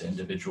talking to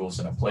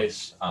individuals in a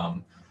place.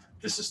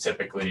 This is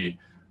typically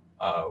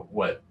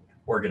what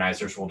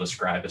organizers will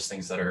describe as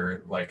things that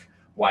are like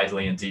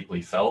widely and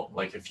deeply felt.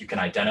 Like if you can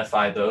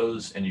identify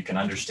those and you can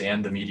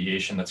understand the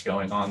mediation that's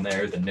going on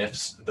there, the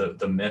myths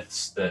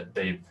that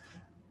they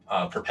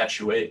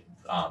perpetuate,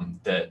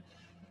 that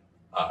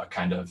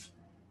kind of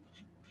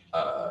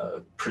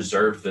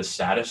preserve the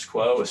status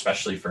quo,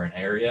 especially for an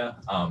area.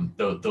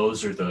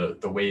 Those are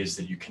the ways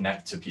that you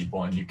connect to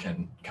people, and you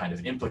can kind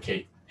of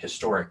implicate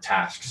historic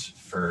tasks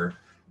for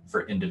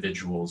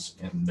individuals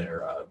in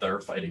their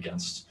fight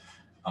against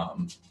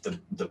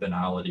the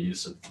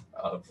banalities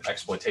of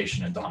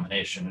exploitation and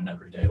domination in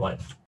everyday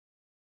life.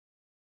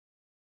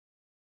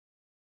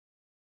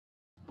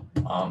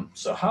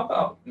 So how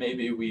about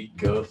maybe we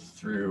go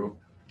through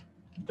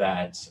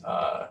that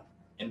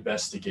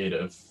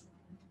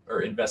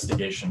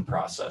investigation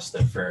process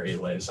that Freire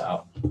lays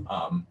out.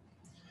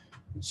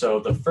 So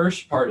the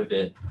first part of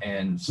it,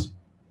 and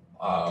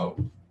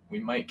we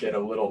might get a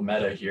little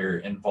meta here,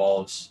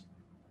 involves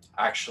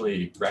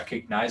actually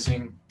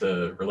recognizing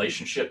the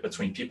relationship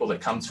between people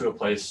that come to a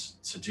place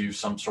to do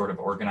some sort of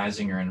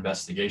organizing or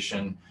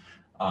investigation,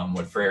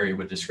 what Freire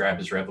would describe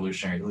as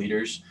revolutionary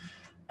leaders,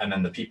 and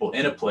then the people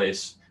in a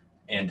place,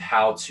 and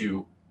how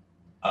to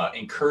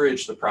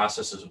encourage the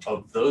processes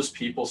of those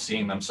people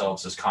seeing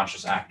themselves as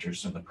conscious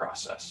actors in the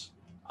process.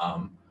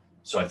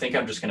 So I think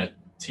I'm just going to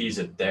tease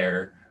it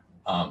there,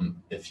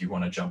 if you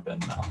want to jump in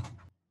now.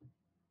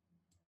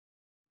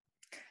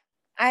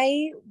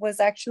 I was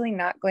actually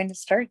not going to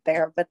start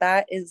there, but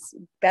that is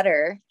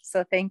better.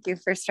 So thank you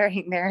for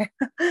starting there.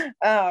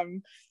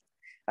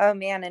 Oh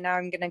man, and now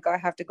I'm gonna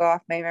have to go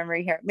off my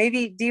memory here.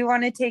 Maybe, do you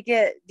want to take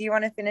it? Do you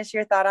want to finish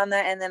your thought on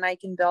that and then I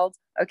can build?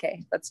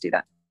 Okay, let's do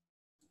that.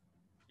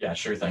 Yeah,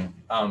 sure thing.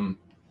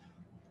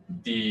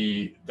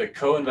 The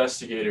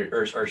co-investigator,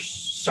 or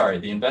sorry,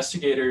 the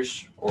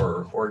investigators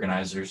or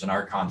organizers in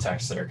our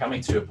context that are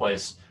coming to a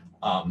place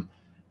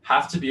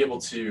have to be able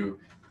to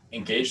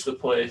engage the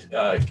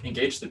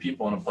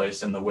people in a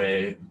place in the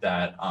way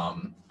that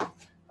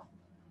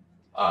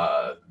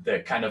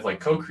that kind of like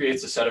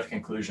co-creates a set of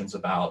conclusions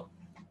about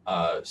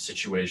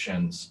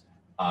situations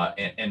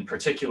and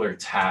particular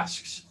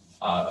tasks,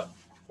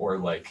 or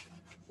like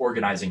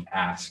organizing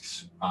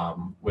asks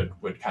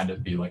would kind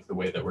of be like the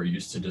way that we're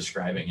used to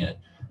describing it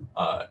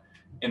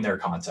in their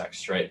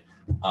context, right?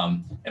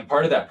 And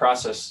part of that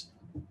process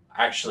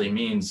actually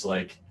means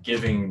like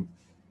giving,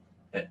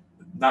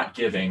 not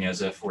giving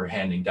as if we're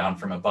handing down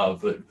from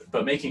above,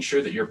 but making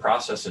sure that your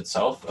process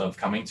itself of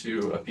coming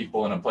to a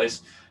people in a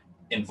place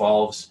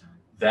involves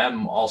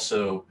them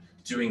also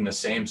doing the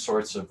same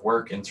sorts of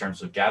work in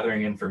terms of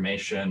gathering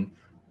information,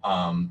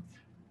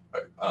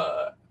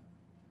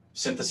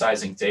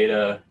 synthesizing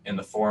data in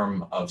the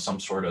form of some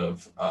sort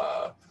of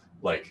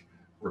like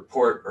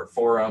report or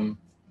forum,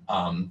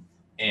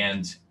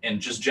 and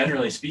just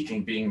generally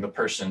speaking, being the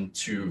person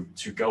to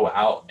go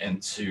out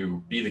and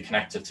to be the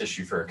connective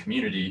tissue for a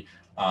community,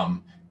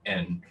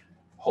 and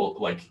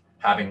like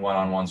having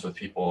one-on-ones with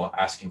people,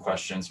 asking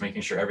questions,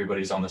 making sure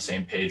everybody's on the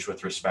same page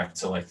with respect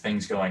to like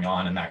things going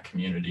on in that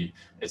community,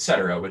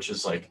 etc., which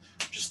is like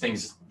just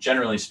things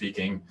generally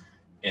speaking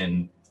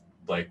in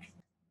like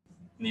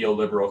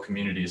neoliberal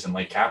communities and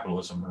late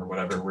capitalism or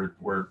whatever,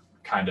 we're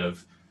kind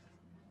of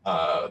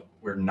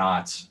we're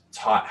not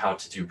taught how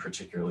to do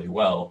particularly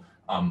well,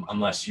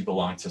 unless you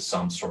belong to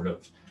some sort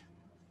of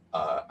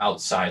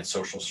outside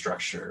social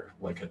structure,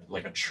 like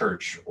a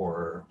church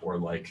or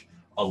like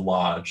a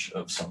lodge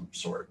of some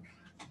sort.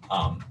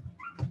 So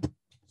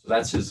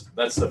that's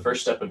the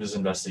first step of his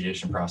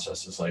investigation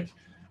process, is like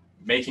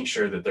making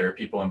sure that there are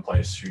people in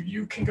place who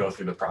you can go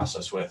through the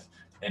process with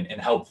and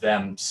help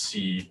them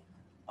see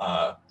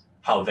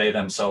how they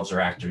themselves are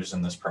actors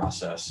in this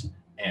process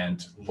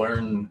and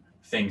learn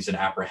things in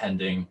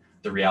apprehending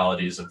the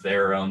realities of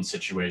their own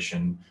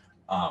situation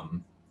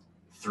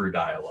through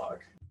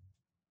dialogue.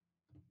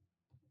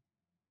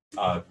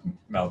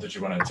 Mel, did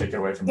you want to take it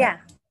away from Yeah.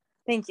 that?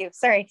 Thank you.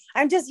 Sorry.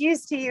 I'm just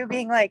used to you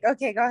being like,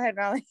 okay, go ahead,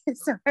 Molly.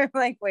 So I'm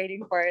like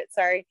waiting for it.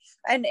 Sorry.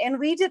 And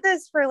we did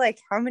this for like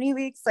how many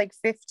weeks? Like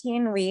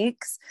 15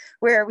 weeks,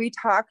 where we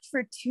talked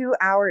for 2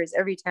 hours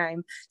every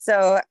time.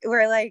 So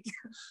we're like,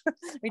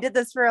 we did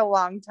this for a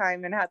long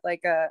time and had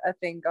like a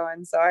thing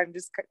going. So I'm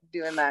just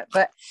doing that.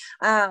 But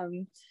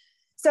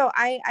so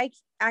I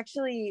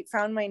actually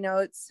found my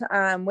notes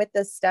with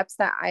the steps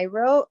that I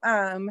wrote.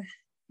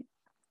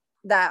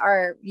 That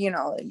are, you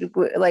know,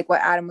 like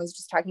what Adam was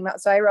just talking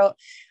about. So I wrote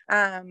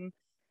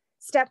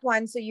step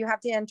 1. So you have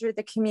to enter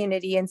the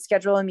community and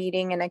schedule a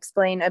meeting and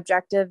explain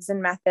objectives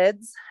and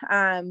methods.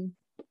 And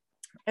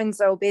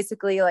so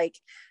basically, like,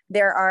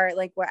 there are,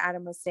 like what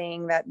Adam was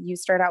saying, that you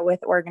start out with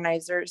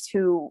organizers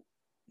who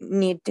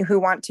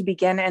want to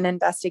begin an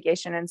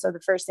investigation. And so the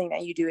first thing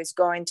that you do is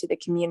go into the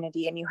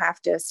community and you have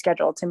to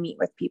schedule to meet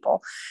with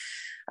people.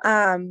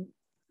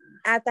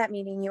 At that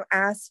meeting, you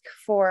ask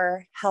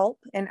for help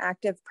and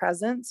active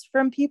presence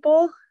from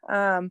people.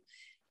 And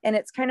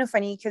it's kind of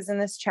funny because in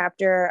this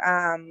chapter,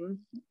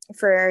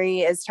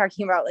 Ferrari is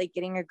talking about like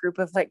getting a group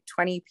of like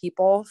 20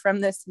 people from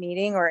this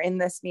meeting or in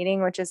this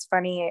meeting, which is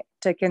funny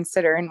to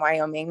consider in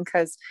Wyoming,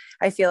 because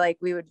I feel like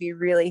we would be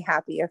really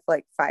happy if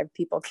like 5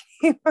 people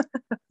came.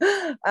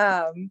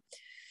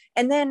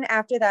 And then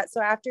after that,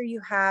 so after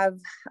you have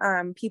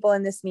people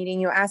in this meeting,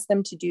 you ask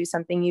them to do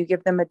something, you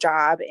give them a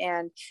job,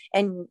 and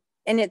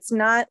it's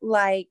not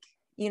like,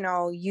 you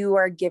know, you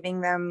are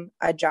giving them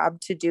a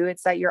job to do.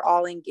 It's that you're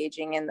all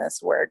engaging in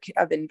this work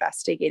of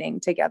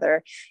investigating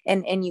together,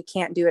 and you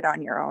can't do it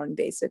on your own,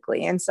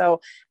 basically. And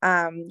so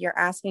you're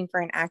asking for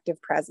an active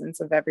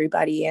presence of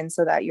everybody, and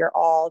so that you're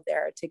all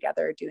there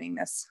together doing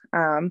this.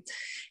 And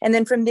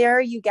then from there,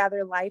 you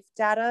gather life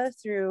data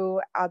through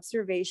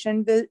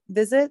observation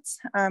visits.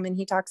 And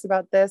he talks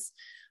about this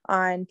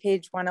on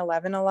page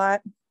 111 a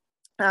lot,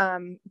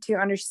 to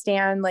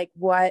understand like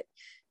what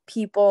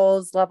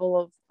people's level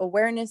of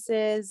awareness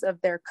is of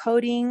their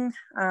coding,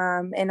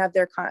 and of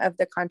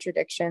the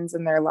contradictions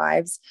in their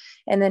lives.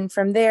 And then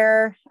from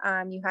there,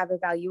 you have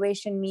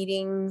evaluation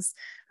meetings.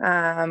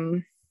 Let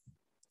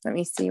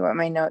me see what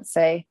my notes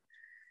say.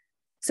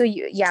 So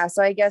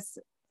so I guess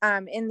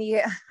in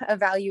the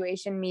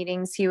evaluation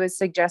meetings, he was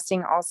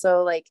suggesting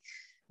also like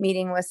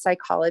meeting with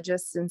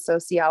psychologists and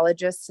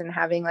sociologists and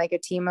having like a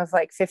team of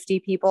like 50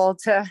 people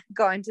to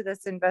go into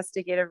this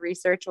investigative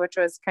research, which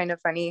was kind of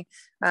funny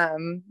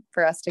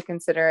for us to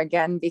consider,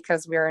 again,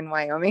 because we're in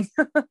Wyoming.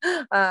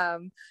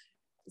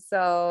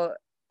 So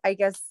I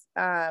guess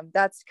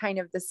that's kind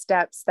of the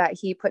steps that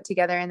he put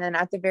together. And then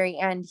at the very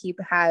end, he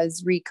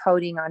has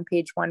recoding on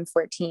page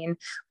 114,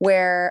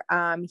 where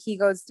he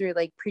goes through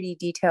like pretty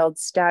detailed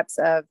steps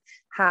of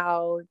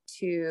how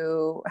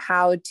to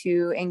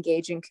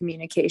engage in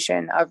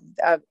communication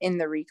of in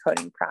the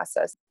recoding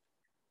process.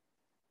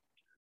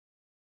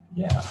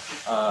 Yeah,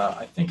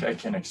 I think I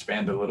can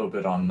expand a little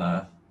bit on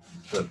the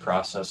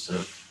process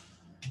of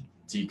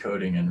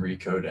decoding and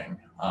recoding.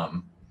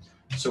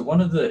 So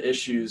one of the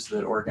issues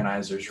that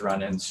organizers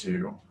run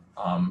into,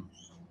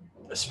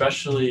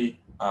 especially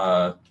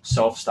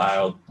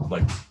self-styled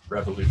like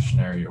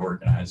revolutionary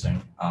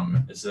organizing,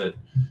 is that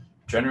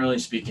generally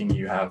speaking,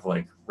 you have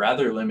like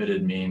rather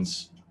limited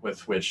means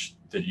with which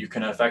that you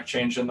can affect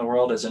change in the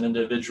world as an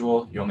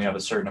individual. You only have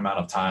a certain amount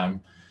of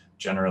time.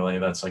 Generally,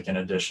 that's like in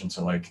addition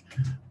to like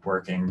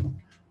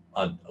working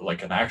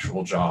like an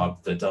actual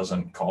job that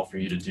doesn't call for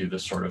you to do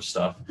this sort of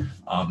stuff.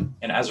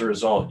 And as a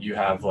result, you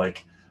have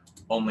like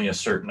only a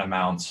certain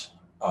amount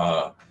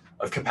of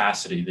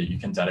capacity that you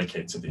can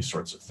dedicate to these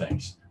sorts of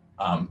things.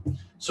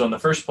 So in the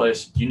first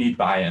place, you need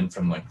buy-in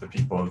from like the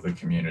people of the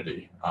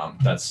community.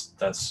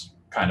 That's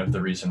kind of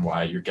the reason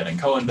why you're getting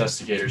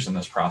co-investigators in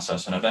this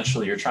process. And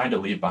eventually you're trying to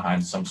leave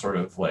behind some sort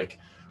of like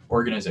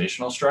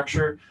organizational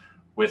structure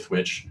with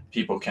which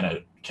people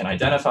can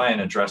identify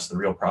and address the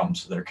real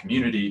problems of their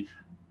community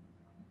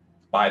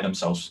by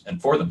themselves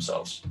and for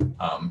themselves,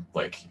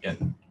 like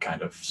in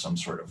kind of some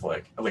sort of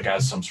like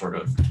as some sort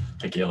of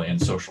Hegelian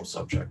social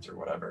subject or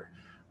whatever.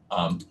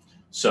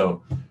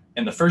 So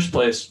in the first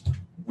place,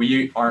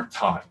 we aren't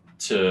taught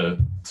to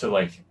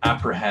like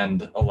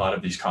apprehend a lot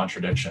of these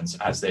contradictions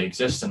as they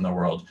exist in the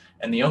world.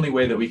 And the only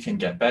way that we can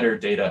get better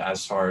data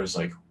as far as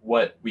like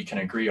what we can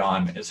agree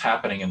on is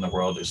happening in the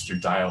world is through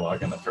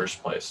dialogue in the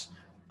first place.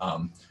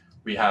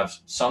 We have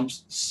some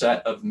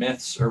set of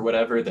myths or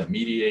whatever that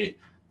mediate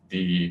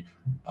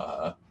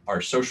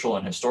our social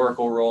and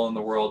historical role in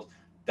the world.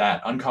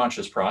 That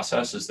unconscious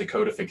process is the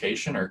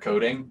codification or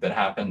coding that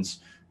happens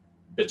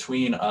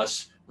between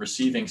us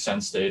receiving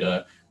sense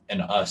data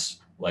and us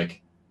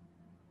like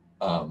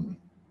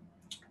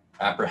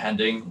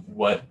apprehending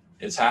what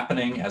is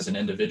happening as an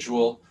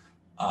individual.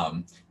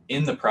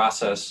 In the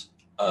process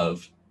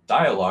of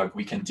dialogue,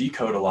 we can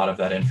decode a lot of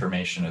that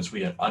information as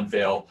we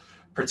unveil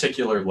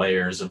particular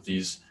layers of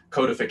these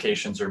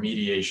codifications or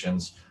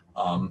mediations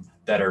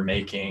that are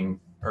making,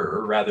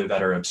 or rather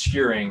that are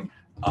obscuring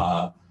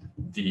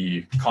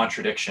the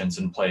contradictions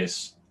in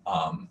place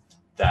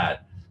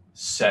that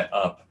set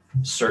up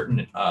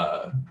certain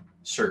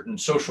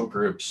social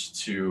groups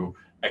to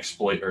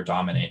exploit or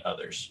dominate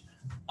others.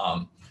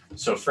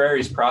 So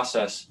Freire's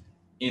process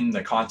in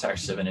the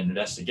context of an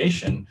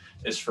investigation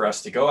is for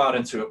us to go out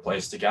into a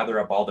place to gather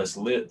up all this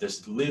lived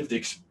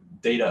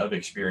data of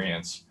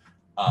experience,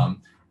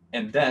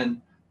 and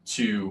then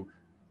to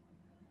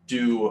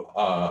do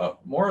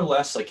more or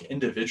less like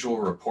individual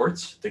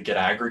reports that get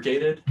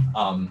aggregated,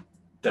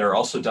 that are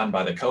also done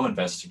by the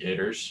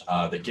co-investigators,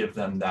 that give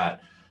them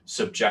that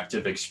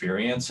subjective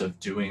experience of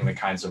doing the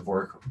kinds of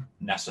work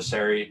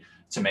necessary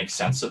to make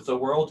sense of the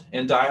world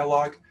in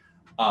dialogue,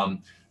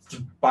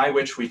 by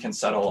which we can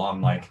settle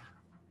on like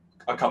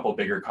a couple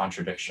bigger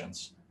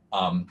contradictions.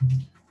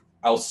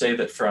 I'll say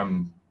that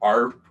from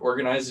our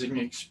organizing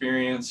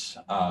experience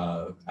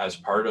as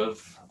part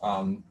of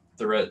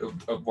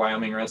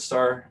Wyoming Red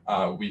Star,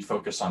 we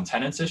focus on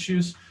tenants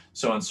issues.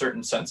 So in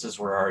certain senses,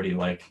 we're already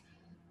like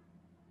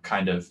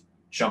kind of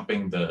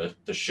jumping the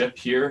ship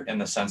here in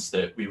the sense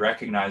that we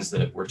recognize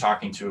that we're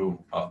talking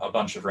to a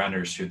bunch of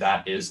renters who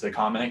that is the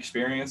common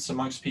experience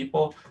amongst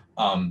people.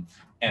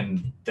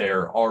 And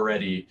they're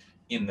already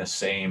in the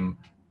same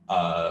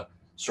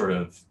sort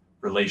of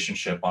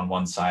relationship on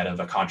one side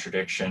of a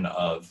contradiction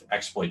of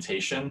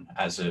exploitation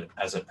as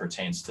it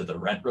pertains to the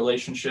rent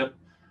relationship.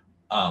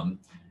 And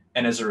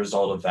as a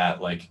result of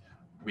that, like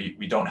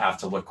we don't have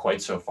to look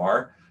quite so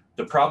far.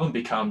 The problem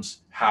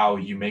becomes how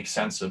you make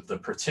sense of the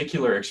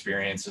particular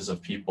experiences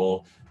of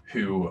people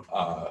who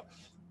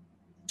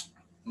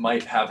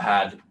might have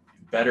had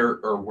better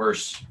or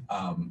worse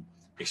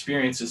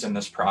experiences in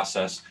this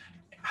process,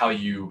 how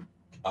you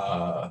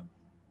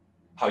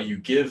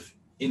give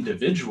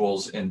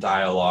individuals in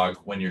dialogue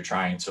when you're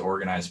trying to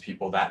organize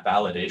people that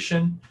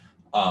validation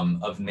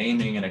of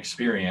naming an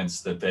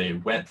experience that they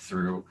went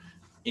through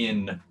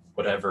in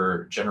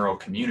whatever general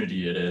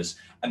community it is,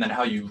 and then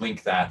how you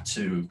link that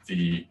to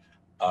the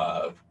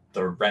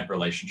rent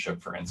relationship,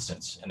 for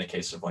instance, in the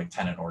case of like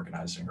tenant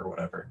organizing or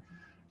whatever.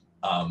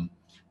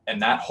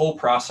 And that whole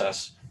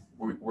process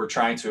we're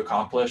trying to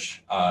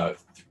accomplish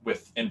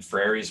within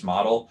Freire's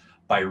model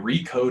by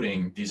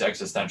recoding these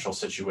existential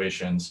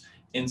situations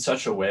in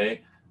such a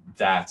way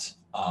that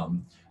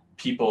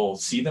people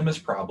see them as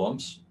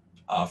problems,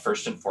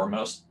 first and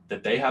foremost,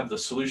 that they have the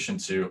solution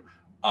to,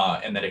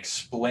 and that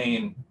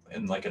explain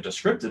in like a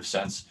descriptive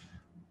sense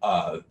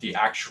the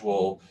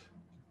actual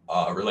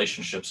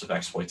relationships of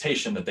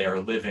exploitation that they are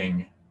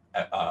living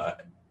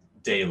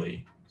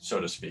daily,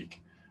 so to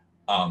speak.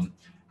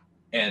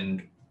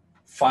 And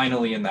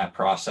finally, in that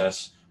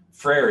process,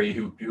 Freire,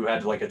 who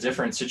had like a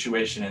different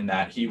situation in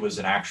that he was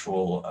an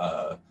actual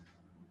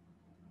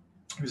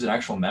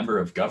member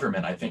of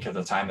government, I think, at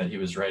the time that he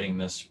was writing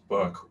this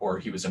book, or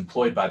he was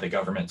employed by the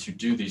government to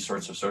do these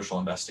sorts of social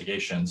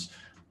investigations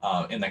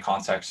in the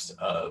context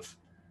of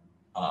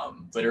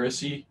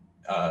literacy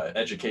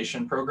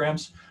education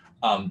programs,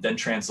 then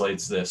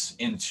translates this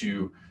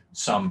into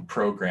some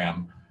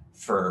program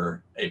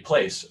for a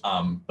place.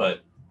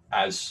 But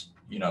as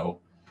you know,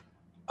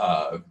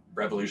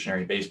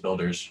 revolutionary base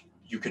builders,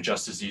 you could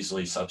just as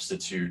easily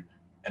substitute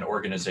an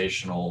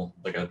organizational,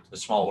 like a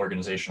small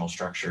organizational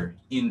structure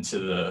into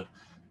the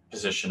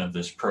position of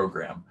this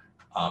program.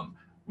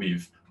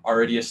 We've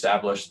already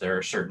established there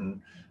are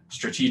certain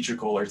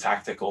strategical or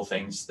tactical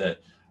things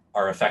that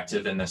are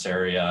effective in this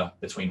area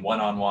between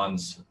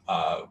one-on-ones,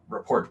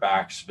 report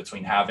backs,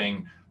 between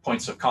having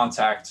points of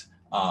contact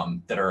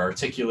that are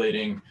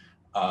articulating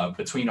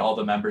between all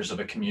the members of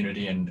a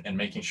community and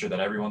making sure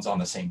that everyone's on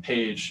the same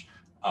page,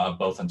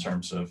 both in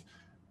terms of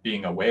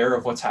being aware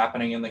of what's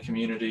happening in the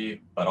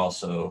community, but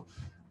also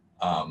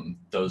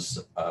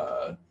those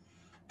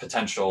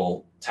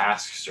potential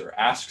tasks or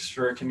asks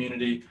for a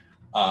community,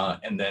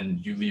 and then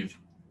you leave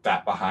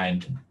that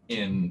behind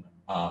in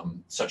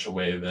such a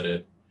way that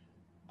it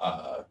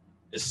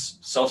is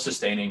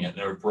self-sustaining and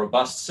a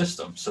robust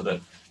system, so that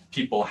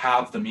people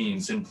have the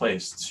means in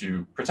place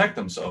to protect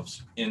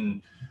themselves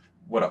in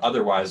what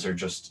otherwise are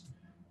just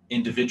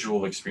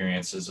individual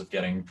experiences of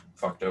getting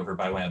fucked over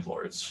by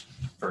landlords,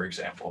 for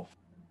example.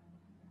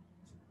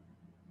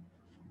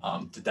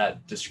 Did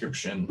that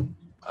description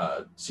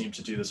seem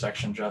to do the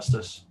section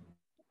justice?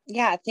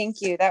 Yeah,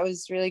 thank you. That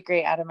was really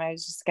great, Adam. I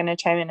was just going to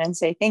chime in and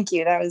say thank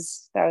you. That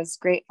was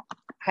great,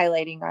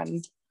 highlighting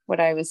on what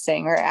I was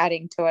saying, or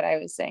adding to what I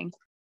was saying.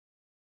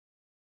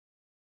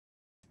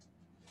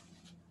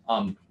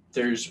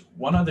 There's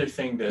one other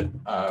thing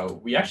that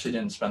we actually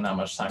didn't spend that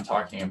much time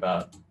talking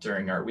about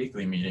during our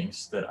weekly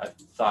meetings that I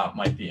thought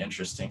might be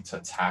interesting to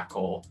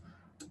tackle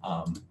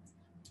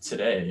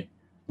today,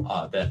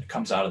 that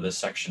comes out of this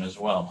section as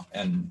well.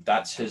 And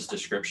that's his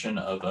description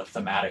of a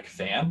thematic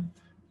fan.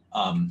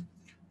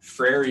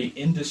 Frary,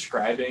 in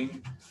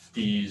describing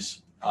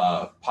these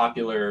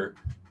popular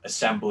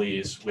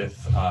assemblies with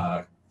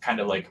kind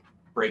of like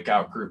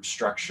breakout group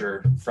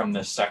structure from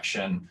this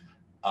section,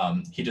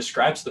 he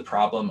describes the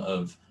problem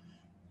of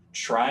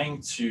trying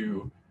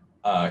to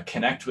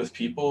connect with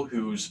people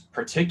whose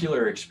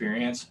particular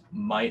experience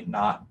might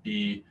not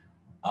be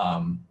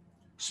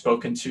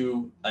spoken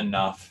to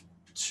enough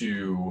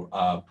to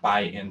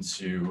buy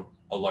into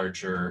a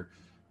larger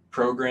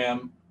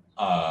program,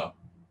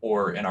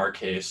 or in our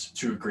case,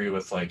 to agree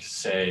with, like,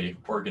 say,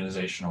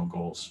 organizational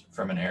goals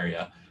from an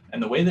area.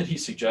 And the way that he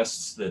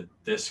suggests that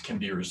this can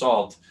be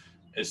resolved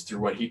is through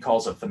what he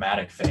calls a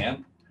thematic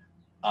fan.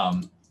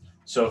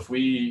 So if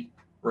we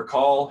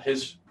recall,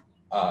 his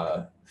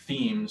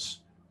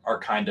themes are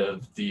kind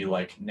of the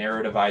like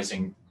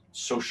narrativizing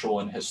social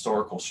and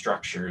historical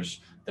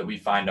structures that we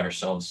find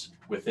ourselves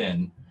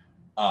within.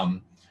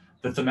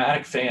 The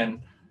thematic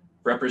fan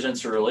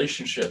represents a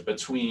relationship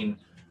between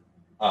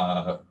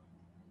the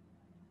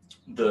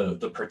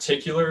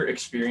particular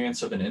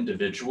experience of an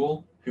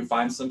individual who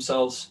finds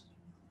themselves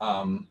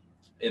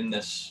in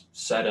this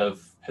set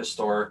of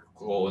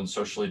historical and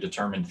socially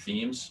determined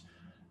themes,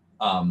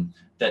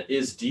 that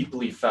is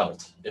deeply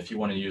felt, if you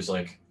want to use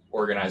like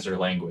organizer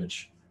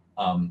language.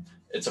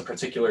 It's a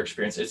particular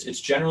experience.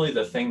 It's generally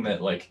the thing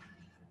that, like,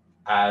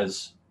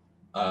 as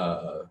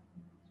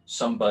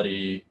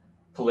somebody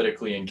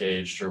politically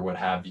engaged or what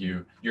have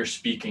you, you're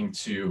speaking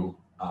to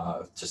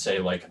say,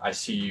 like, I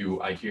see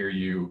you, I hear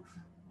you,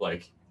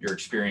 like, your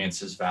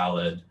experience is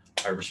valid,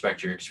 I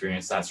respect your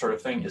experience, that sort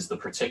of thing is the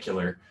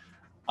particular.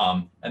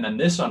 And then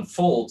this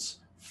unfolds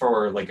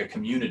for like a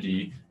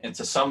community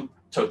into some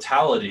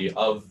totality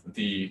of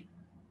the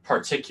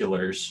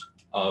particulars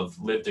of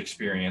lived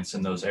experience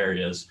in those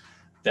areas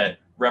that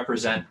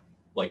represent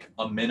like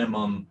a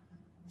minimum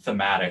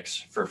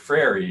thematics for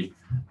Frary,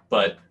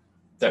 but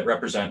that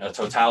represent a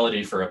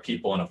totality for a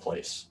people and a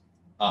place.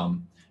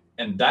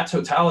 And that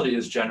totality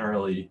is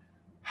generally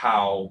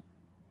how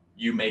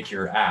you make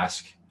your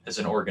ask as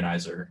an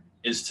organizer,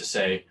 is to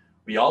say,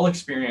 we all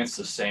experience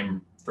the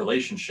same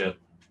relationship.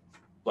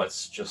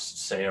 Let's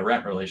just say a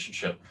rent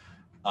relationship.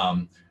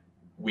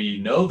 We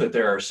know that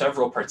there are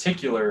several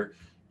particular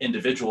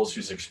individuals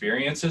whose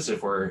experiences,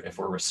 if we're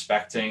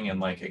respecting and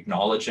like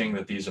acknowledging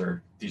that these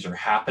are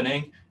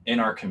happening in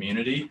our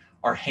community,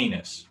 are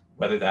heinous,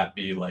 whether that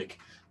be like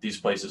these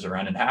places are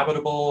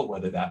uninhabitable,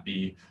 whether that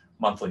be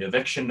monthly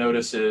eviction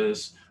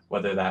notices,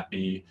 whether that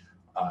be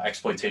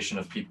exploitation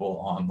of people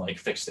on like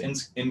fixed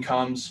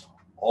incomes,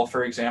 all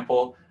for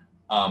example.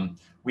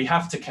 We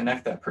have to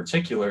connect that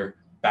particular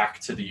back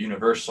to the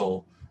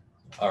universal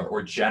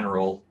or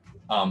general,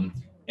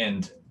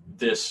 and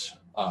this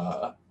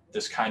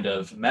kind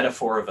of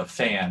metaphor of a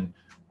fan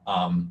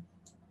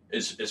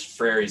is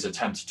Frary's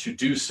attempt to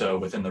do so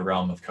within the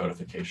realm of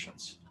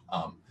codifications.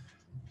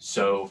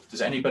 So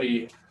does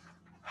anybody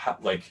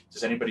have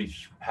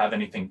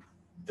anything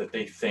that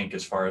they think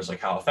as far as like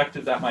how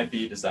effective that might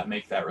be? Does that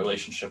make that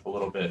relationship a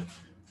little bit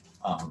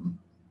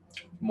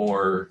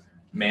more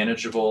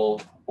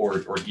manageable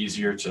or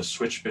easier to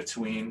switch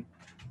between?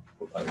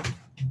 I'd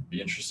be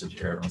interested to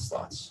hear everyone's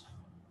thoughts.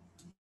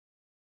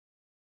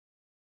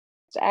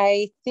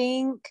 I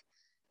think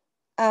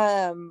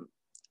that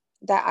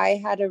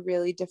I had a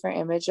really different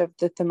image of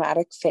the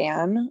thematic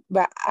fan,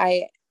 but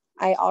I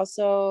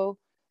also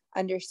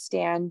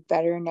understand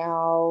better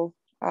now,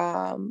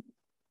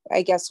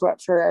 I guess,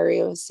 what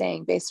Frary was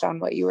saying based on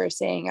what you were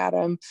saying,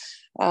 Adam,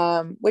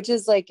 which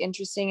is like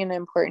interesting and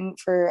important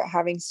for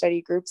having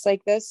study groups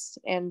like this,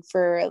 and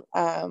for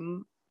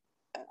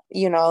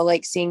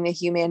like seeing the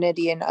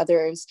humanity in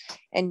others,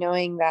 and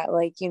knowing that,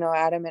 like,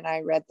 Adam and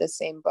I read the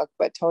same book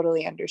but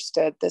totally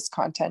understood this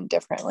content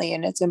differently,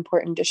 and it's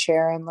important to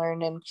share and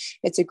learn, and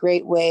it's a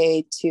great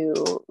way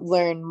to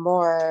learn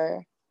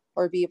more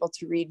or be able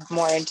to read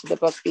more into the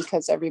book,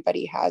 because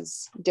everybody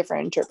has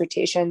different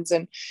interpretations.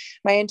 And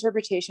my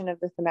interpretation of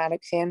the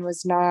thematic fan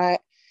was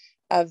not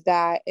of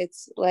that,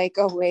 it's like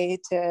a way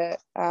to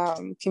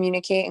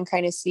communicate and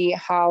kind of see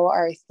how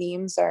our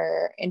themes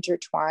are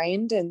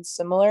intertwined and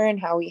similar and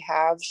how we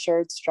have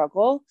shared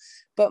struggle,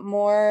 but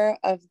more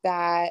of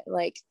that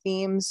like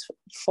themes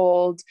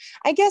fold.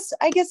 I guess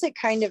it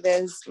kind of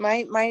is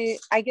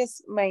I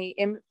guess my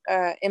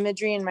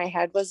imagery in my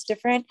head was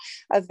different,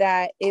 of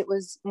that it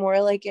was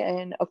more like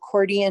an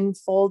accordion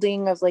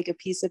folding of like a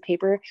piece of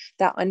paper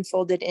that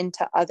unfolded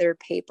into other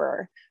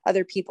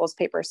people's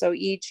paper. So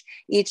each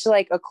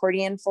like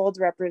accordion fold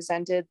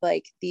represented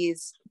like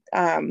these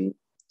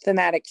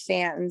thematic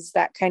fans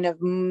that kind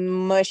of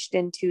mushed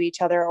into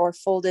each other or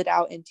folded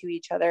out into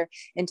each other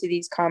into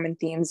these common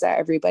themes that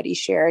everybody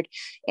shared.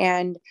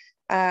 And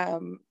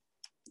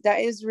that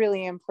is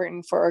really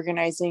important for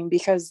organizing,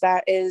 because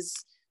that is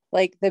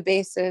like the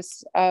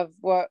basis of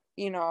what,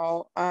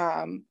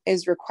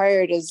 is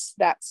required, is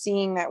that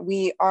seeing that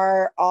we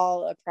are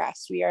all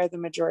oppressed, we are the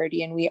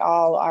majority and we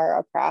all are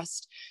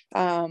oppressed.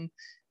 And,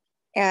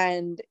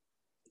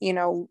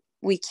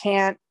 we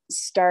can't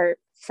start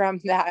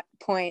from that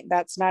point.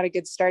 That's not a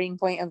good starting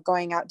point of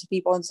going out to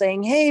people and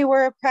saying, hey,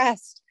 we're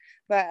oppressed,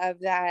 but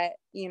of that,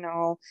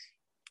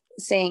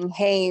 saying,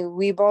 hey,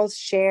 we both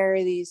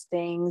share these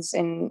things,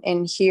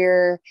 and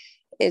here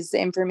is the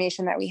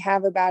information that we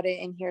have about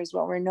it, and here's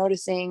what we're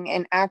noticing,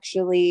 and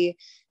actually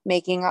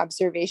making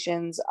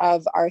observations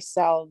of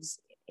ourselves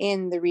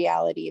in the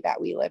reality that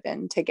we live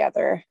in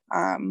together,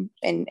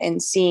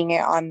 and seeing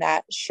it on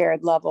that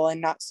shared level, and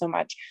not so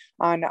much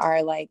on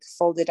our like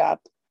folded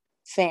up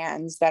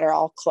fans that are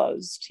all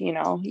closed.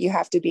 You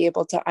have to be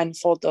able to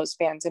unfold those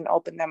fans and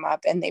open them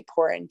up, and they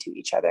pour into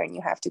each other, and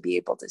you have to be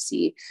able to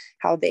see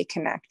how they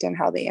connect and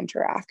how they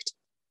interact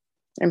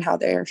and how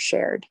they're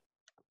shared.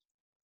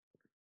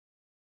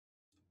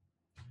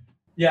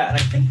 Yeah, and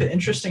I think the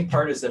interesting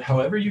part is that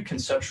however you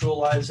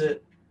conceptualize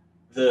it,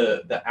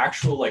 the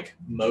actual like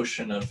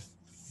motion of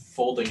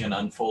folding and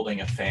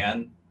unfolding a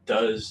fan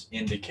does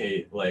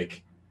indicate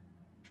like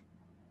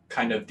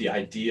kind of the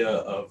idea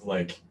of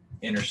like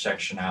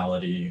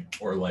intersectionality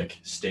or like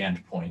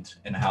standpoint,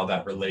 and how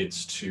that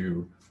relates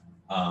to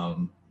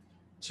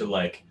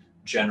like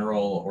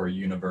general or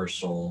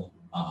universal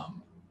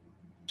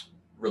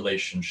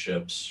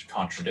relationships,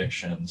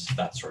 contradictions,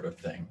 that sort of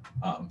thing.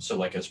 So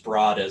like as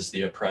broad as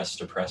the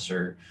oppressed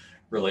oppressor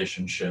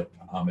relationship,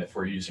 if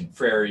we're using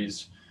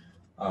Freire's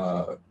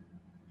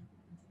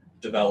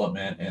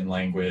development in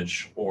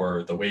language,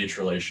 or the wage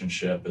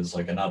relationship is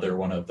like another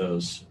one of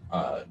those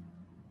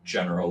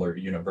general or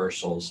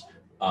universals,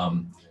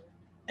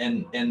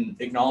 and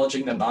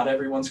acknowledging that not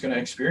everyone's going to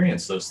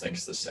experience those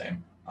things the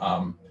same,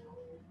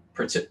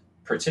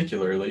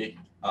 particularly,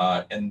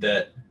 and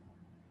that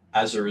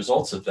as a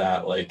result of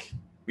that, like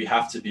we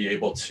have to be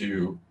able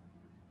to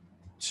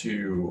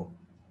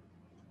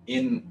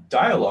in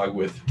dialogue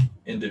with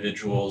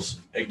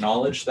individuals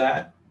acknowledge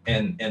that,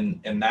 and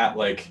that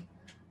like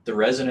the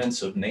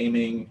resonance of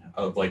naming,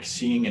 of like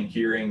seeing and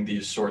hearing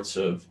these sorts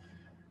of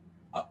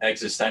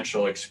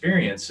existential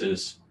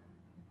experiences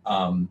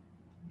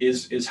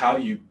is how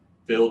you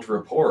build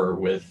rapport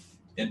with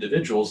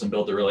individuals and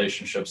build the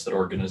relationships that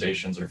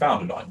organizations are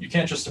founded on. You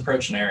can't just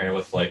approach an area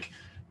with like,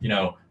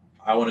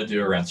 I want to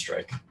do a rent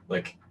strike.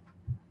 Like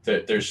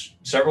there's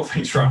several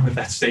things wrong with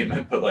that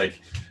statement, but like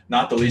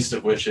not the least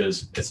of which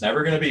is it's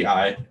never going to be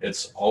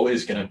it's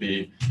always going to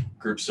be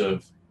groups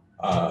of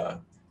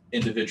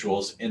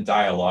individuals in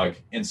dialogue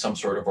in some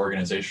sort of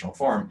organizational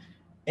form.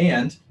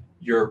 And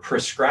you're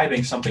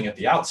prescribing something at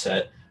the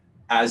outset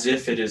as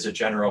if it is a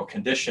general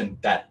condition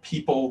that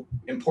people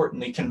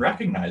importantly can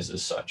recognize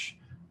as such.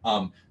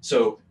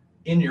 So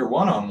in your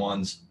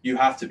one-on-ones, you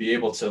have to be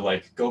able to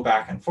like go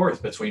back and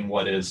forth between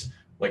what is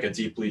like a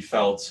deeply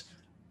felt,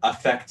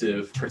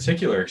 affective,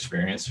 particular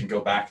experience, and go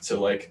back to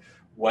like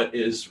what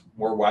is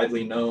more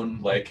widely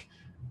known, like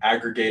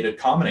aggregated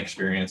common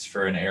experience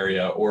for an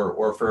area,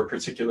 or for a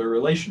particular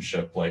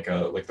relationship, like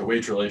the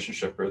wage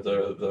relationship or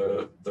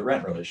the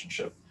rent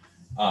relationship.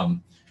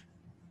 And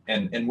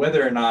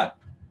whether or not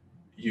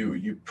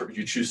you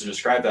choose to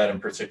describe that in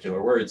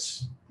particular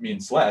words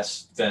means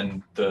less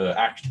than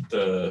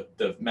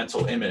the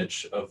mental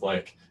image of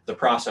like the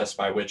process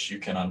by which you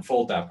can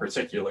unfold that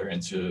particular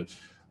into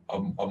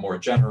a more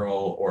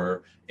general,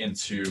 or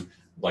into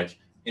like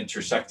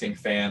intersecting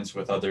fans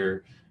with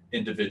other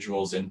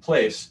individuals in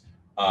place.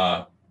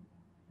 And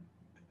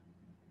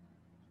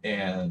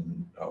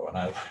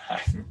I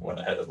went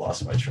ahead and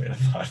lost my train of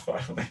thought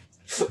finally.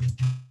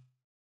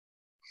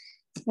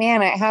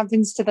 Man, it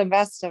happens to the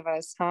best of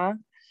us, huh?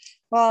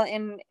 Well,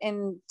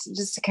 and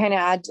just to kind of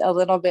add a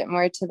little bit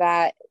more to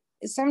that,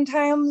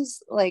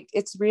 sometimes like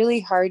it's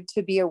really hard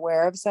to be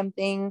aware of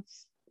something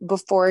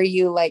before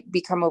you like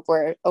become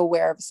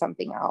aware of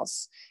something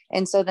else.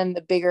 And so then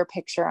the bigger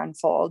picture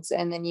unfolds,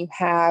 and then you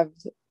have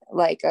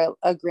like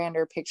a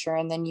grander picture,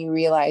 and then you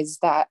realize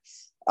that,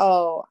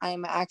 oh,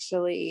 I'm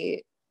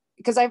actually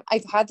because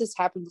I've had this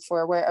happen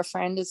before where a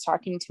friend is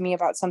talking to me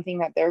about something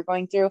that they're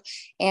going through,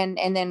 and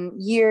then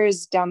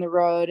years down the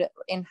road,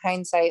 in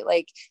hindsight,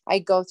 like I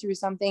go through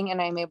something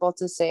and I'm able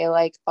to say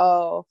like,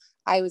 oh,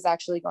 I was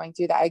actually going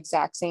through that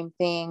exact same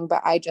thing,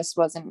 but I just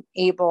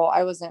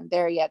I wasn't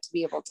there yet to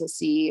be able to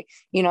see,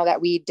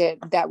 that we did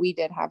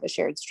have a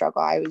shared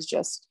struggle. I was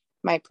just,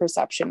 my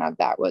perception of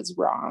that was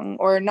wrong,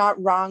 or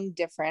not wrong,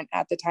 different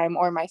at the time,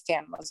 or my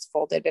fan was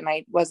folded and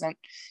I wasn't,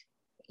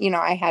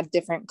 I had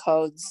different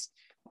codes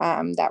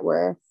that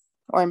were,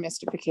 or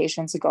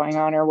mystifications going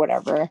on or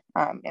whatever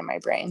in my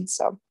brain.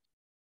 So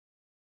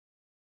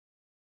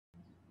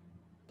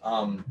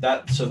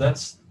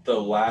that's the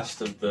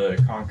last of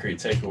the concrete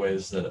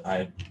takeaways that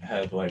I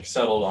had like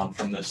settled on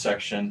from this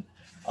section.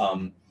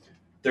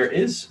 There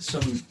is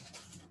some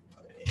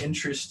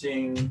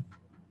interesting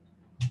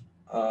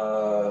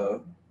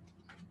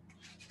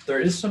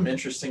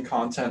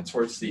content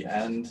towards the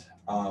end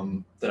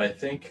that I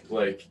think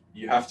like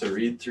you have to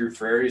read through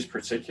Freire's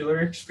particular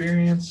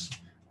experience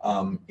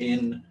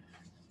in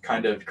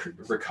kind of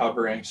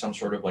recovering some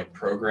sort of like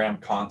program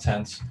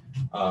content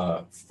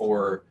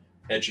for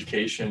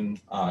education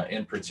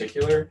in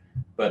particular,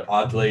 but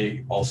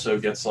oddly also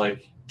gets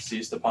like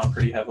seized upon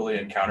pretty heavily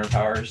in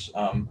Counterpower's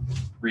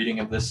reading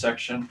of this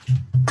section.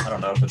 I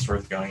don't know if it's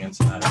worth going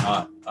into that or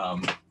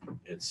not.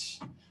 It's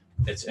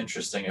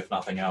interesting if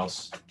nothing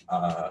else,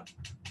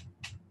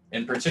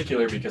 in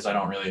particular because I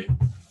don't really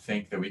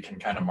think that we can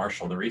kind of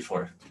marshal the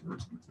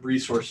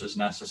resources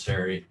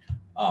necessary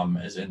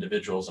as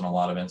individuals in a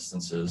lot of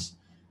instances,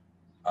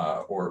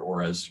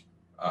 or as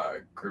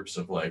groups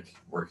of like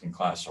working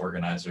class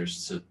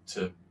organizers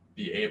to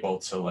be able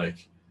to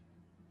like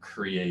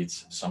create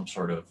some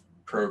sort of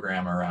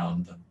program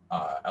around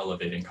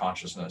elevating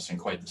consciousness in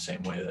quite the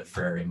same way that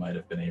Freire might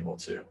have been able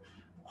to.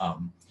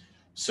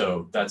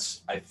 So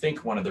that's, I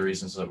think, one of the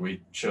reasons that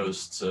we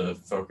chose to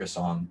focus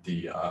on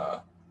the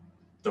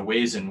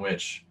ways in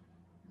which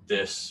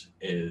this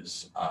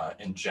is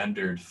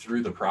engendered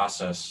through the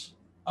process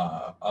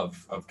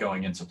of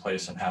going into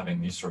place and having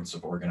these sorts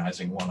of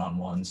organizing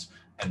one-on-ones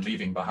and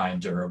leaving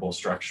behind durable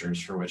structures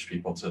for which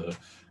people to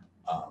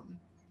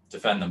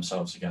defend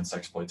themselves against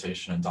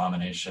exploitation and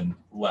domination,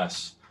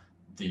 less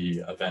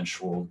the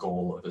eventual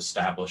goal of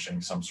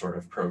establishing some sort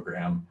of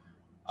program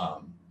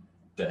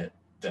that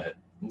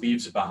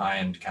leaves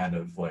behind kind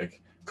of like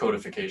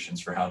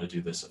codifications for how to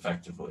do this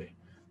effectively.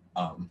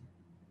 I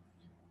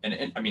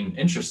mean,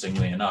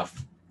 interestingly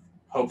enough,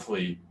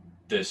 hopefully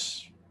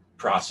this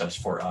process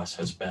for us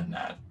has been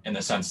that, in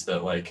the sense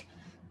that like,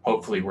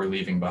 hopefully we're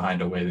leaving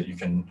behind a way that you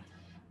can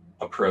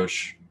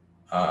approach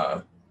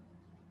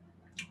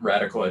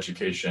radical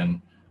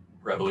education,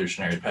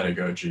 revolutionary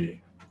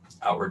pedagogy,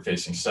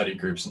 outward-facing study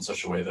groups in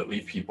such a way that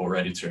leave people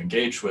ready to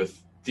engage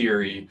with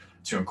theory,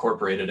 to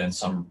incorporate it in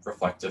some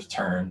reflective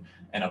turn,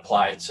 and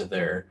apply it to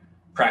their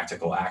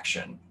practical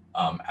action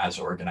as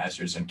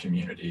organizers and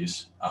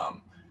communities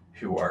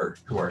who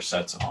are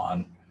set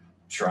on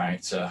trying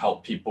to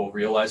help people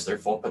realize their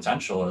full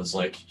potential as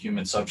like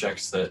human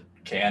subjects that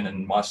can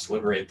and must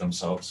liberate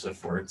themselves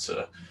if we're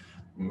to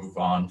move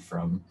on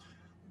from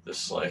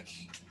this like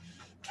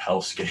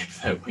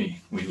hellscape that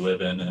we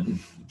live in. And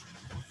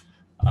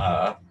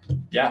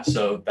yeah,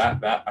 so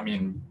that I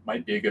mean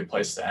might be a good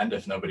place to end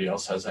if nobody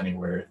else has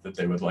anywhere that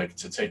they would like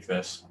to take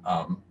this.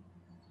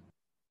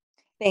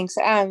 Thanks.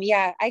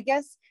 Yeah, I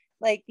guess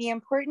like the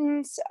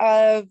importance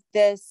of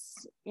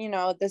this,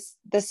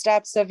 the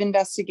steps of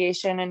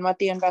investigation and what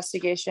the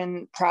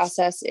investigation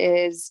process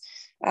is,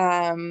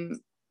 and,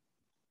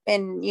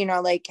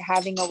 like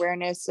having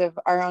awareness of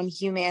our own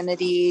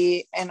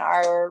humanity and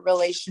our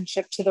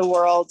relationship to the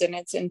world and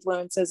its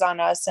influences on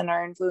us and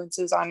our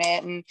influences on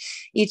it and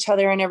each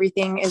other and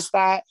everything, is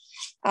that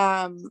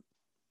a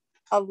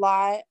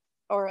lot,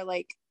 or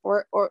like,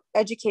 or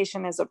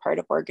education is a part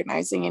of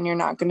organizing, and you're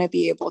not going to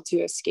be able to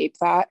escape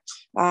that.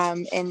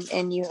 And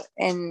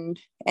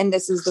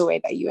this is the way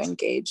that you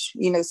engage.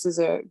 This is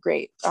a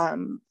great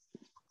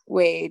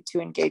way to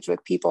engage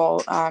with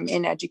people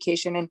in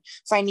education, and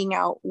finding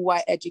out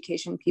what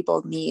education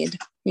people need,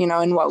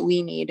 and what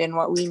we need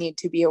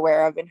to be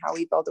aware of, and how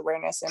we build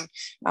awareness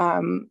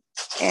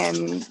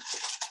and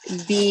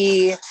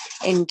be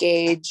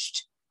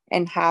engaged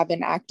and have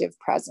an active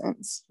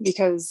presence,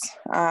 because,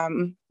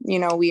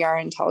 we are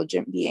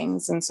intelligent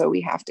beings. And so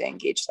we have to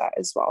engage that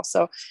as well.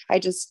 So I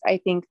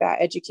think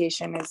that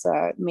education is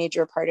a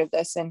major part of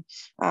this. And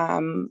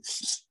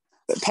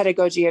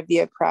Pedagogy of the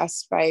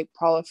Oppressed by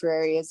Paulo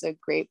Freire is a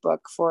great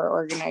book for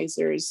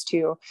organizers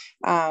to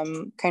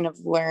kind of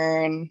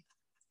learn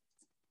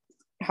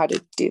how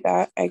to do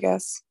that, I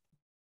guess.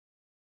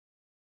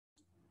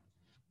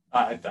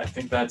 I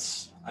think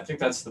that's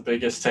the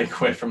biggest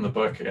takeaway from the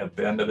book at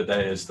the end of the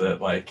day, is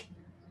that like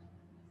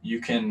you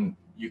can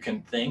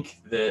think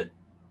that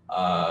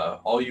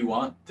all you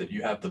want, that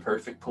you have the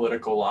perfect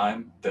political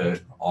line, that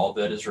all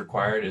that is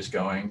required is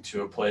going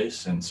to a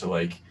place and to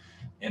like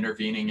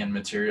intervening in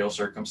material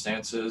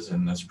circumstances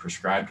in this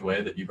prescribed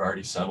way that you've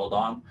already settled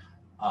on.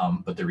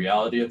 But the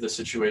reality of the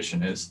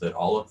situation is that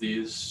all of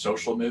these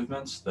social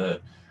movements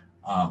that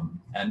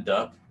end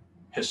up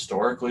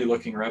historically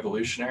looking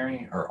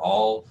revolutionary are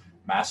all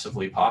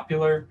massively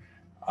popular.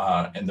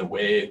 And the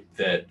way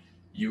that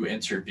you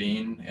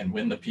intervene and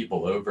win the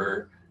people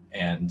over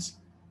and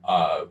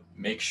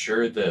make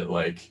sure that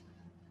like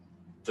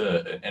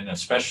and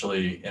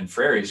especially in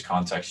Freire's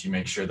context, you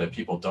make sure that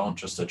people don't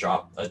just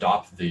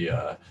adopt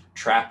the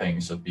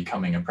trappings of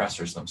becoming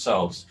oppressors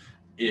themselves,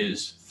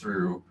 is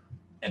through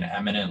an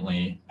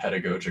eminently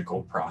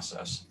pedagogical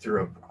process,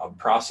 through a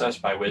process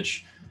by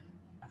which,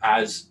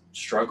 as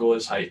struggle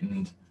is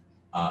heightened,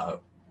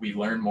 we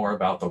learn more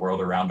about the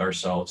world around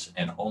ourselves,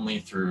 and only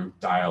through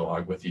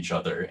dialogue with each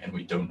other. And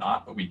we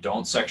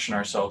don't section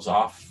ourselves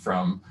off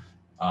from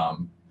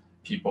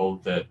people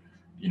that,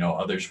 you know,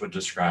 others would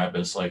describe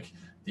as like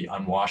the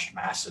unwashed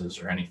masses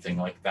or anything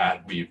like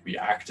that. We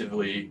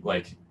actively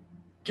like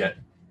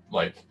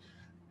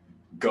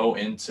go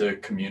into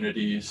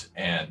communities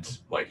and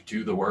like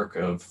do the work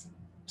of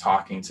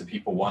talking to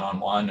people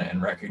one-on-one,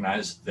 and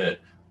recognize that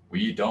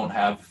we don't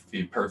have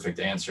the perfect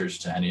answers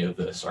to any of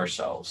this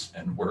ourselves,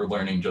 and we're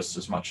learning just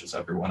as much as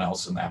everyone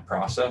else in that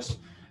process.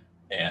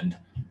 And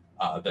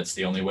that's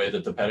the only way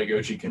that the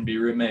pedagogy can be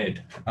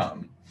remade,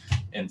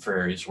 in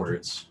Freire's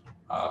words.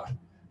 And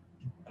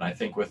I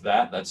think with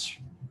that, that's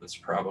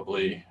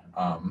probably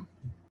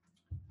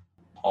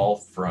all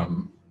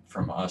from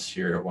us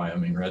here at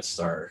Wyoming Red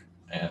Star.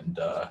 And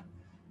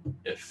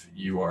if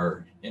you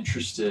are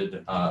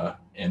interested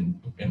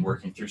in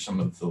working through some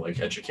of the like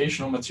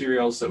educational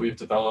materials that we've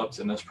developed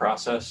in this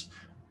process,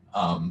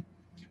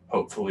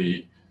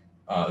 hopefully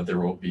there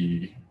will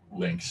be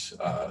links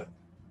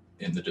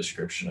in the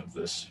description of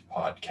this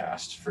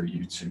podcast for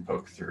you to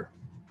poke through.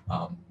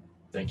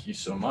 Thank you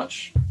so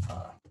much.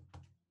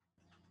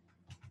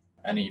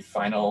 Any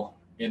final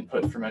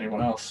input from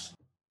anyone else?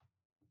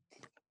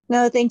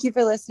 No, thank you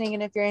for listening.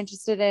 And if you're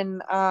interested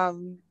in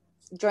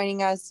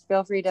joining us,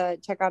 feel free to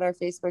check out our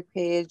Facebook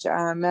page,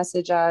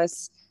 message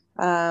us,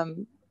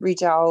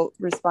 reach out,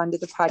 respond to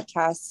the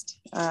podcast,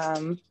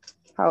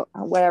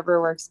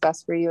 whatever works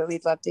best for you.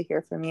 We'd love to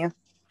hear from you.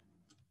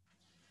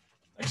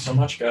 Thanks so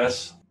much,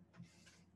 guys.